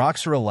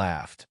 Roxora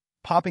laughed,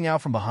 popping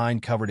out from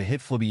behind cover to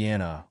hit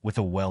Flubiana with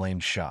a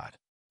well-aimed shot.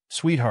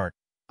 "Sweetheart,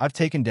 I've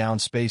taken down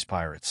space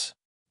pirates.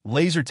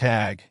 Laser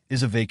tag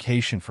is a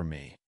vacation for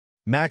me."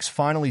 Max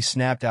finally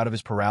snapped out of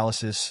his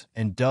paralysis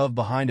and dove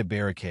behind a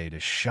barricade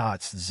as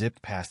shots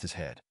zipped past his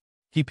head.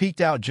 He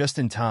peeked out just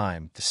in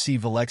time to see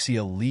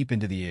Valexia leap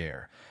into the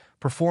air,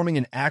 performing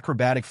an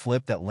acrobatic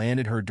flip that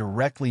landed her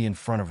directly in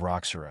front of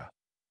Roxora,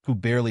 who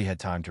barely had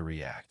time to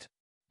react.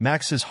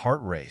 Max's heart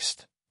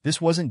raced.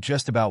 This wasn't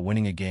just about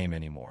winning a game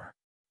anymore.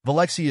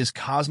 Valexia's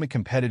cosmic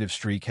competitive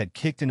streak had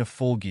kicked into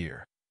full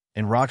gear,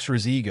 and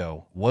Roxora's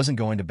ego wasn't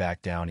going to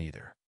back down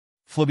either.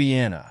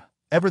 Flubiana,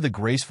 ever the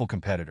graceful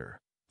competitor,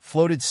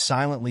 floated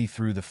silently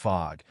through the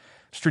fog,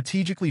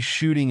 strategically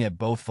shooting at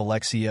both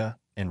Valexia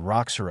and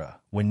Roxora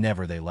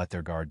whenever they let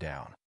their guard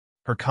down.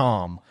 Her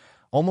calm,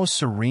 almost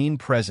serene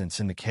presence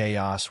in the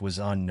chaos was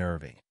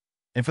unnerving,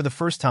 and for the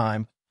first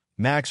time,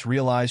 Max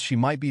realized she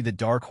might be the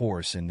dark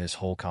horse in this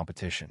whole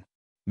competition.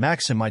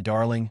 "Maxim, my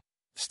darling,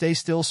 stay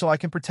still so I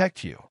can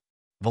protect you,"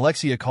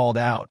 Valexia called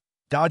out,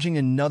 dodging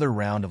another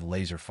round of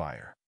laser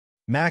fire.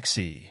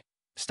 "Maxie,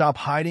 stop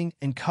hiding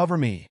and cover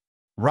me,"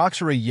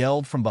 Roxora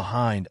yelled from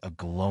behind a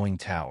glowing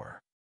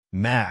tower.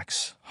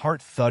 Max,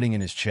 heart thudding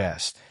in his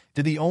chest,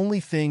 did the only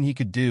thing he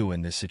could do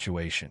in this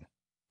situation.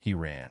 He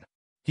ran.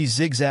 He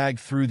zigzagged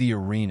through the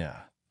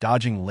arena,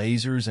 dodging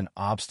lasers and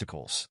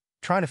obstacles,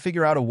 trying to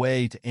figure out a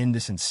way to end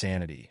this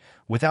insanity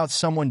without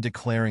someone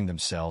declaring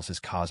themselves his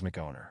cosmic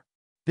owner.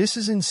 "This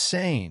is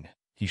insane,"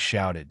 he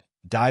shouted,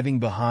 diving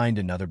behind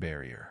another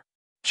barrier.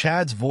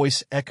 Chad's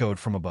voice echoed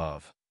from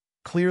above,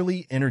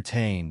 clearly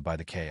entertained by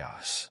the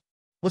chaos.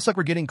 Looks like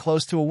we're getting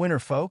close to a winner,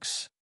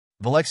 folks.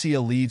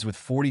 Valexia leads with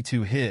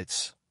 42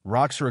 hits,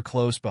 Roxora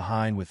close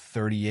behind with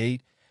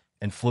 38,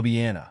 and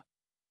Flubiana,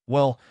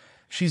 well,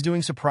 she's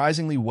doing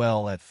surprisingly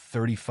well at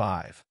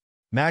 35.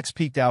 Max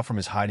peeked out from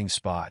his hiding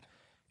spot,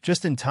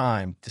 just in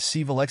time to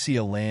see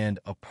Valexia land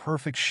a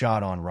perfect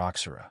shot on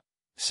Roxora,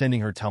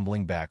 sending her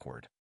tumbling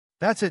backward.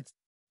 That's it,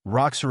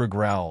 Roxora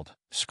growled,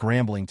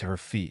 scrambling to her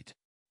feet.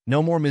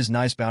 No more Ms.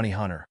 Nice Bounty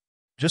Hunter.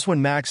 Just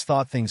when Max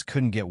thought things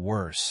couldn't get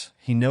worse,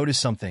 he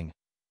noticed something.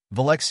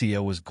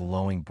 Valexia was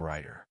glowing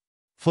brighter.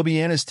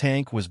 Flubiana's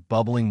tank was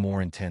bubbling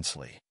more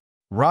intensely.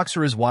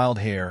 Roxora's wild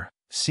hair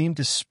seemed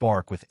to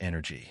spark with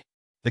energy.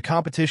 The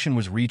competition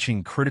was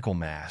reaching critical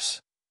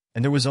mass,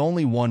 and there was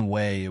only one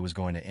way it was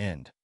going to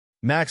end.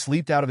 Max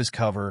leaped out of his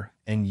cover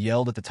and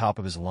yelled at the top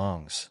of his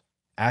lungs.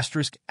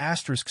 Asterisk,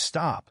 asterisk,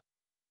 stop.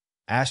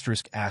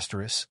 Asterisk,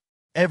 asterisk.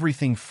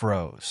 Everything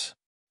froze.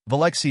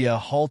 Valexia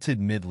halted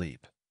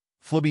mid-leap.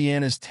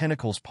 Flubiana's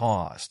tentacles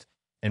paused,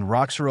 and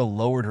Roxora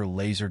lowered her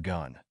laser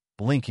gun,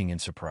 blinking in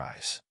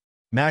surprise.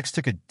 Max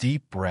took a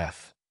deep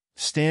breath,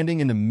 standing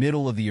in the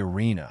middle of the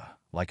arena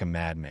like a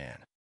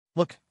madman.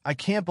 Look, I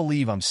can't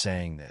believe I'm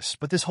saying this,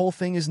 but this whole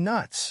thing is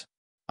nuts.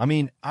 I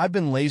mean, I've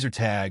been laser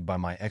tagged by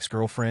my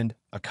ex-girlfriend,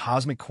 a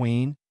cosmic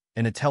queen,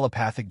 and a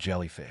telepathic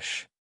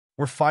jellyfish.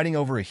 We're fighting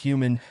over a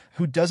human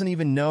who doesn't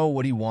even know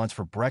what he wants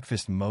for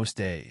breakfast most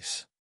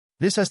days.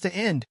 This has to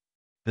end.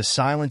 The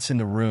silence in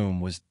the room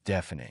was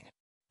deafening.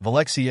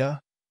 Valexia,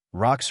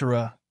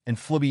 Roxora, and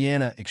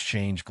Flubiana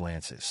exchanged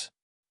glances.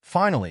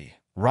 Finally,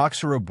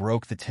 Roxora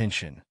broke the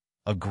tension,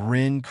 a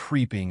grin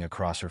creeping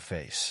across her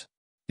face.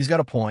 He's got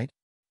a point.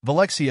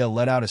 Valexia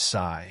let out a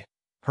sigh,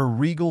 her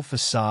regal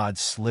facade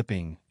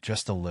slipping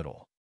just a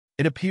little.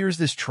 It appears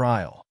this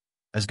trial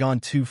has gone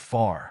too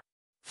far.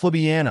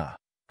 Flubiana,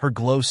 her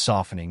glow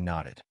softening,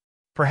 nodded.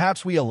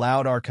 Perhaps we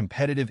allowed our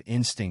competitive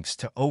instincts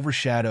to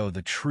overshadow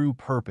the true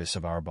purpose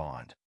of our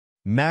bond.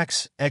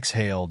 Max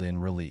exhaled in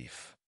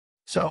relief.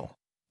 So,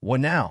 what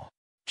now?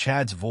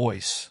 Chad's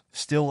voice,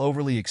 still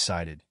overly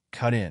excited,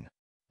 cut in.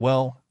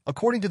 Well,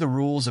 according to the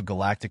rules of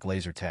Galactic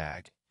Laser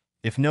Tag,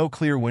 if no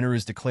clear winner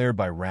is declared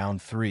by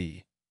round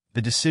 3,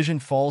 the decision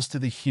falls to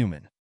the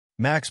human.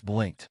 Max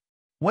blinked.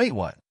 Wait,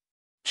 what?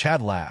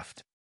 Chad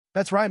laughed.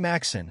 That's right,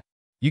 Maxon.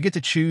 You get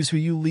to choose who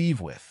you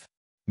leave with.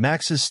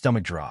 Max's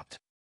stomach dropped.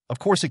 Of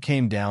course it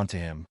came down to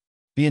him.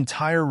 The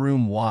entire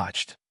room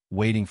watched,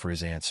 waiting for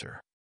his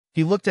answer.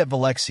 He looked at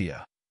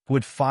Valexia, who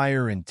had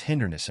fire and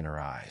tenderness in her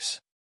eyes.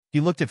 He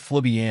looked at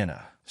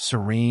Flubiana,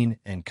 serene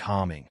and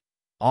calming,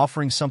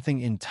 offering something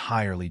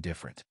entirely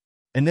different.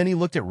 And then he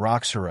looked at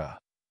Roxora,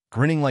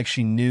 grinning like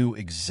she knew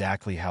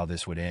exactly how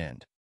this would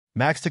end.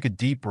 Max took a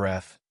deep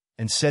breath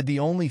and said the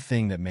only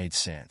thing that made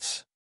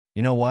sense.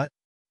 You know what?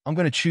 I'm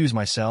going to choose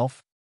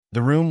myself.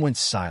 The room went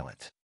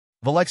silent.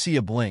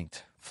 Valexia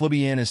blinked,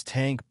 Flubiana's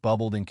tank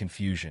bubbled in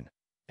confusion,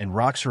 and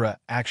Roxora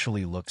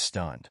actually looked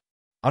stunned.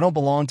 I don't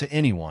belong to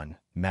anyone,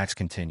 Max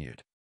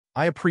continued.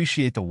 I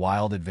appreciate the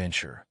wild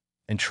adventure,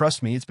 and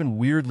trust me, it's been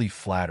weirdly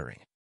flattering.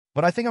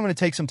 But I think I'm going to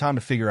take some time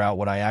to figure out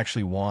what I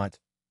actually want,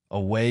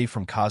 away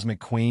from cosmic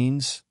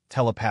queens,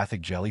 telepathic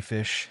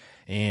jellyfish,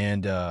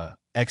 and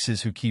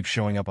exes who keep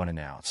showing up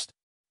unannounced.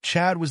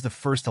 Chad was the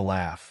first to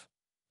laugh,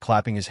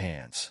 clapping his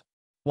hands.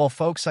 Well,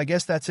 folks, I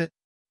guess that's it.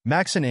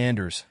 Maxon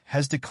Anders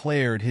has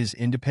declared his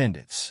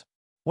independence.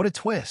 What a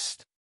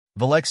twist.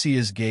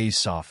 Valexia's gaze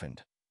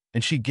softened,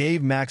 and she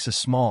gave Max a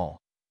small,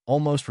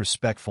 almost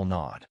respectful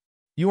nod.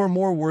 You are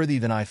more worthy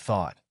than I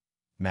thought,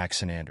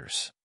 Maxon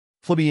Anders.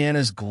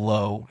 Flubiana's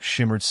glow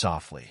shimmered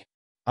softly.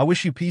 I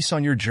wish you peace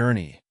on your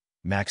journey,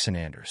 Maxon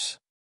Anders.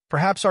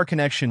 Perhaps our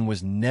connection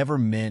was never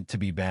meant to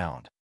be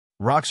bound.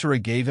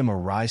 Roxora gave him a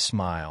wry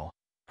smile,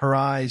 her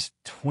eyes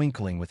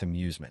twinkling with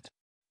amusement.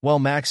 Well,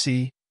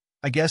 Maxie,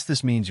 I guess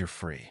this means you're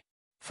free.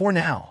 For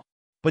now.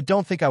 But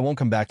don't think I won't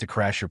come back to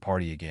crash your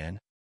party again.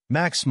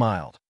 Max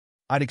smiled.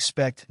 I'd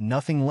expect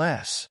nothing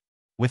less.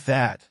 With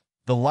that,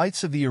 the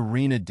lights of the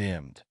arena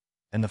dimmed,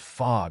 and the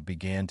fog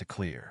began to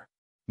clear.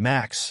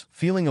 Max,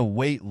 feeling a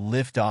weight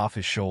lift off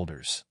his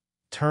shoulders,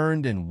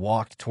 turned and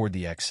walked toward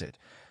the exit,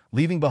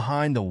 leaving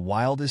behind the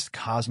wildest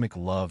cosmic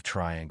love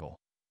triangle,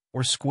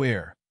 or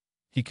square,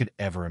 he could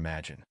ever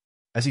imagine.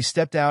 As he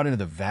stepped out into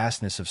the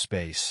vastness of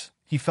space,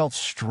 he felt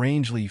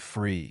strangely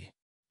free.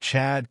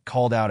 Chad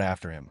called out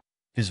after him,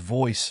 his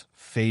voice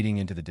fading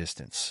into the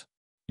distance.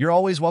 You're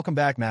always welcome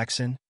back,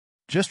 Maxon.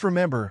 Just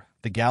remember,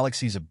 the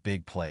galaxy's a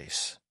big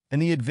place,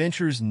 and the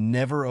adventure's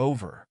never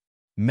over.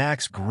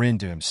 Max grinned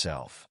to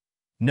himself,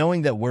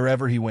 knowing that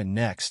wherever he went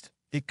next,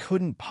 it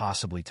couldn't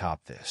possibly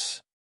top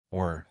this.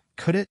 Or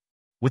could it?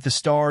 With the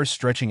stars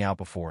stretching out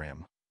before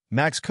him,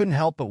 Max couldn't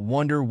help but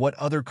wonder what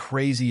other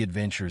crazy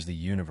adventures the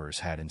universe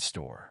had in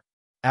store.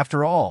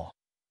 After all,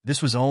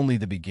 this was only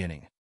the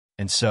beginning.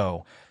 And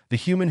so, the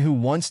human who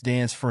once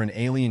danced for an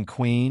alien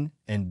queen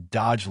and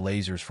dodged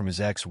lasers from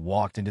his ex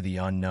walked into the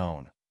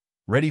unknown,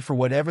 ready for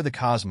whatever the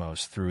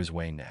cosmos threw his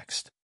way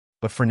next.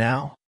 But for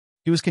now,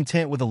 he was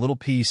content with a little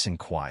peace and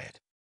quiet.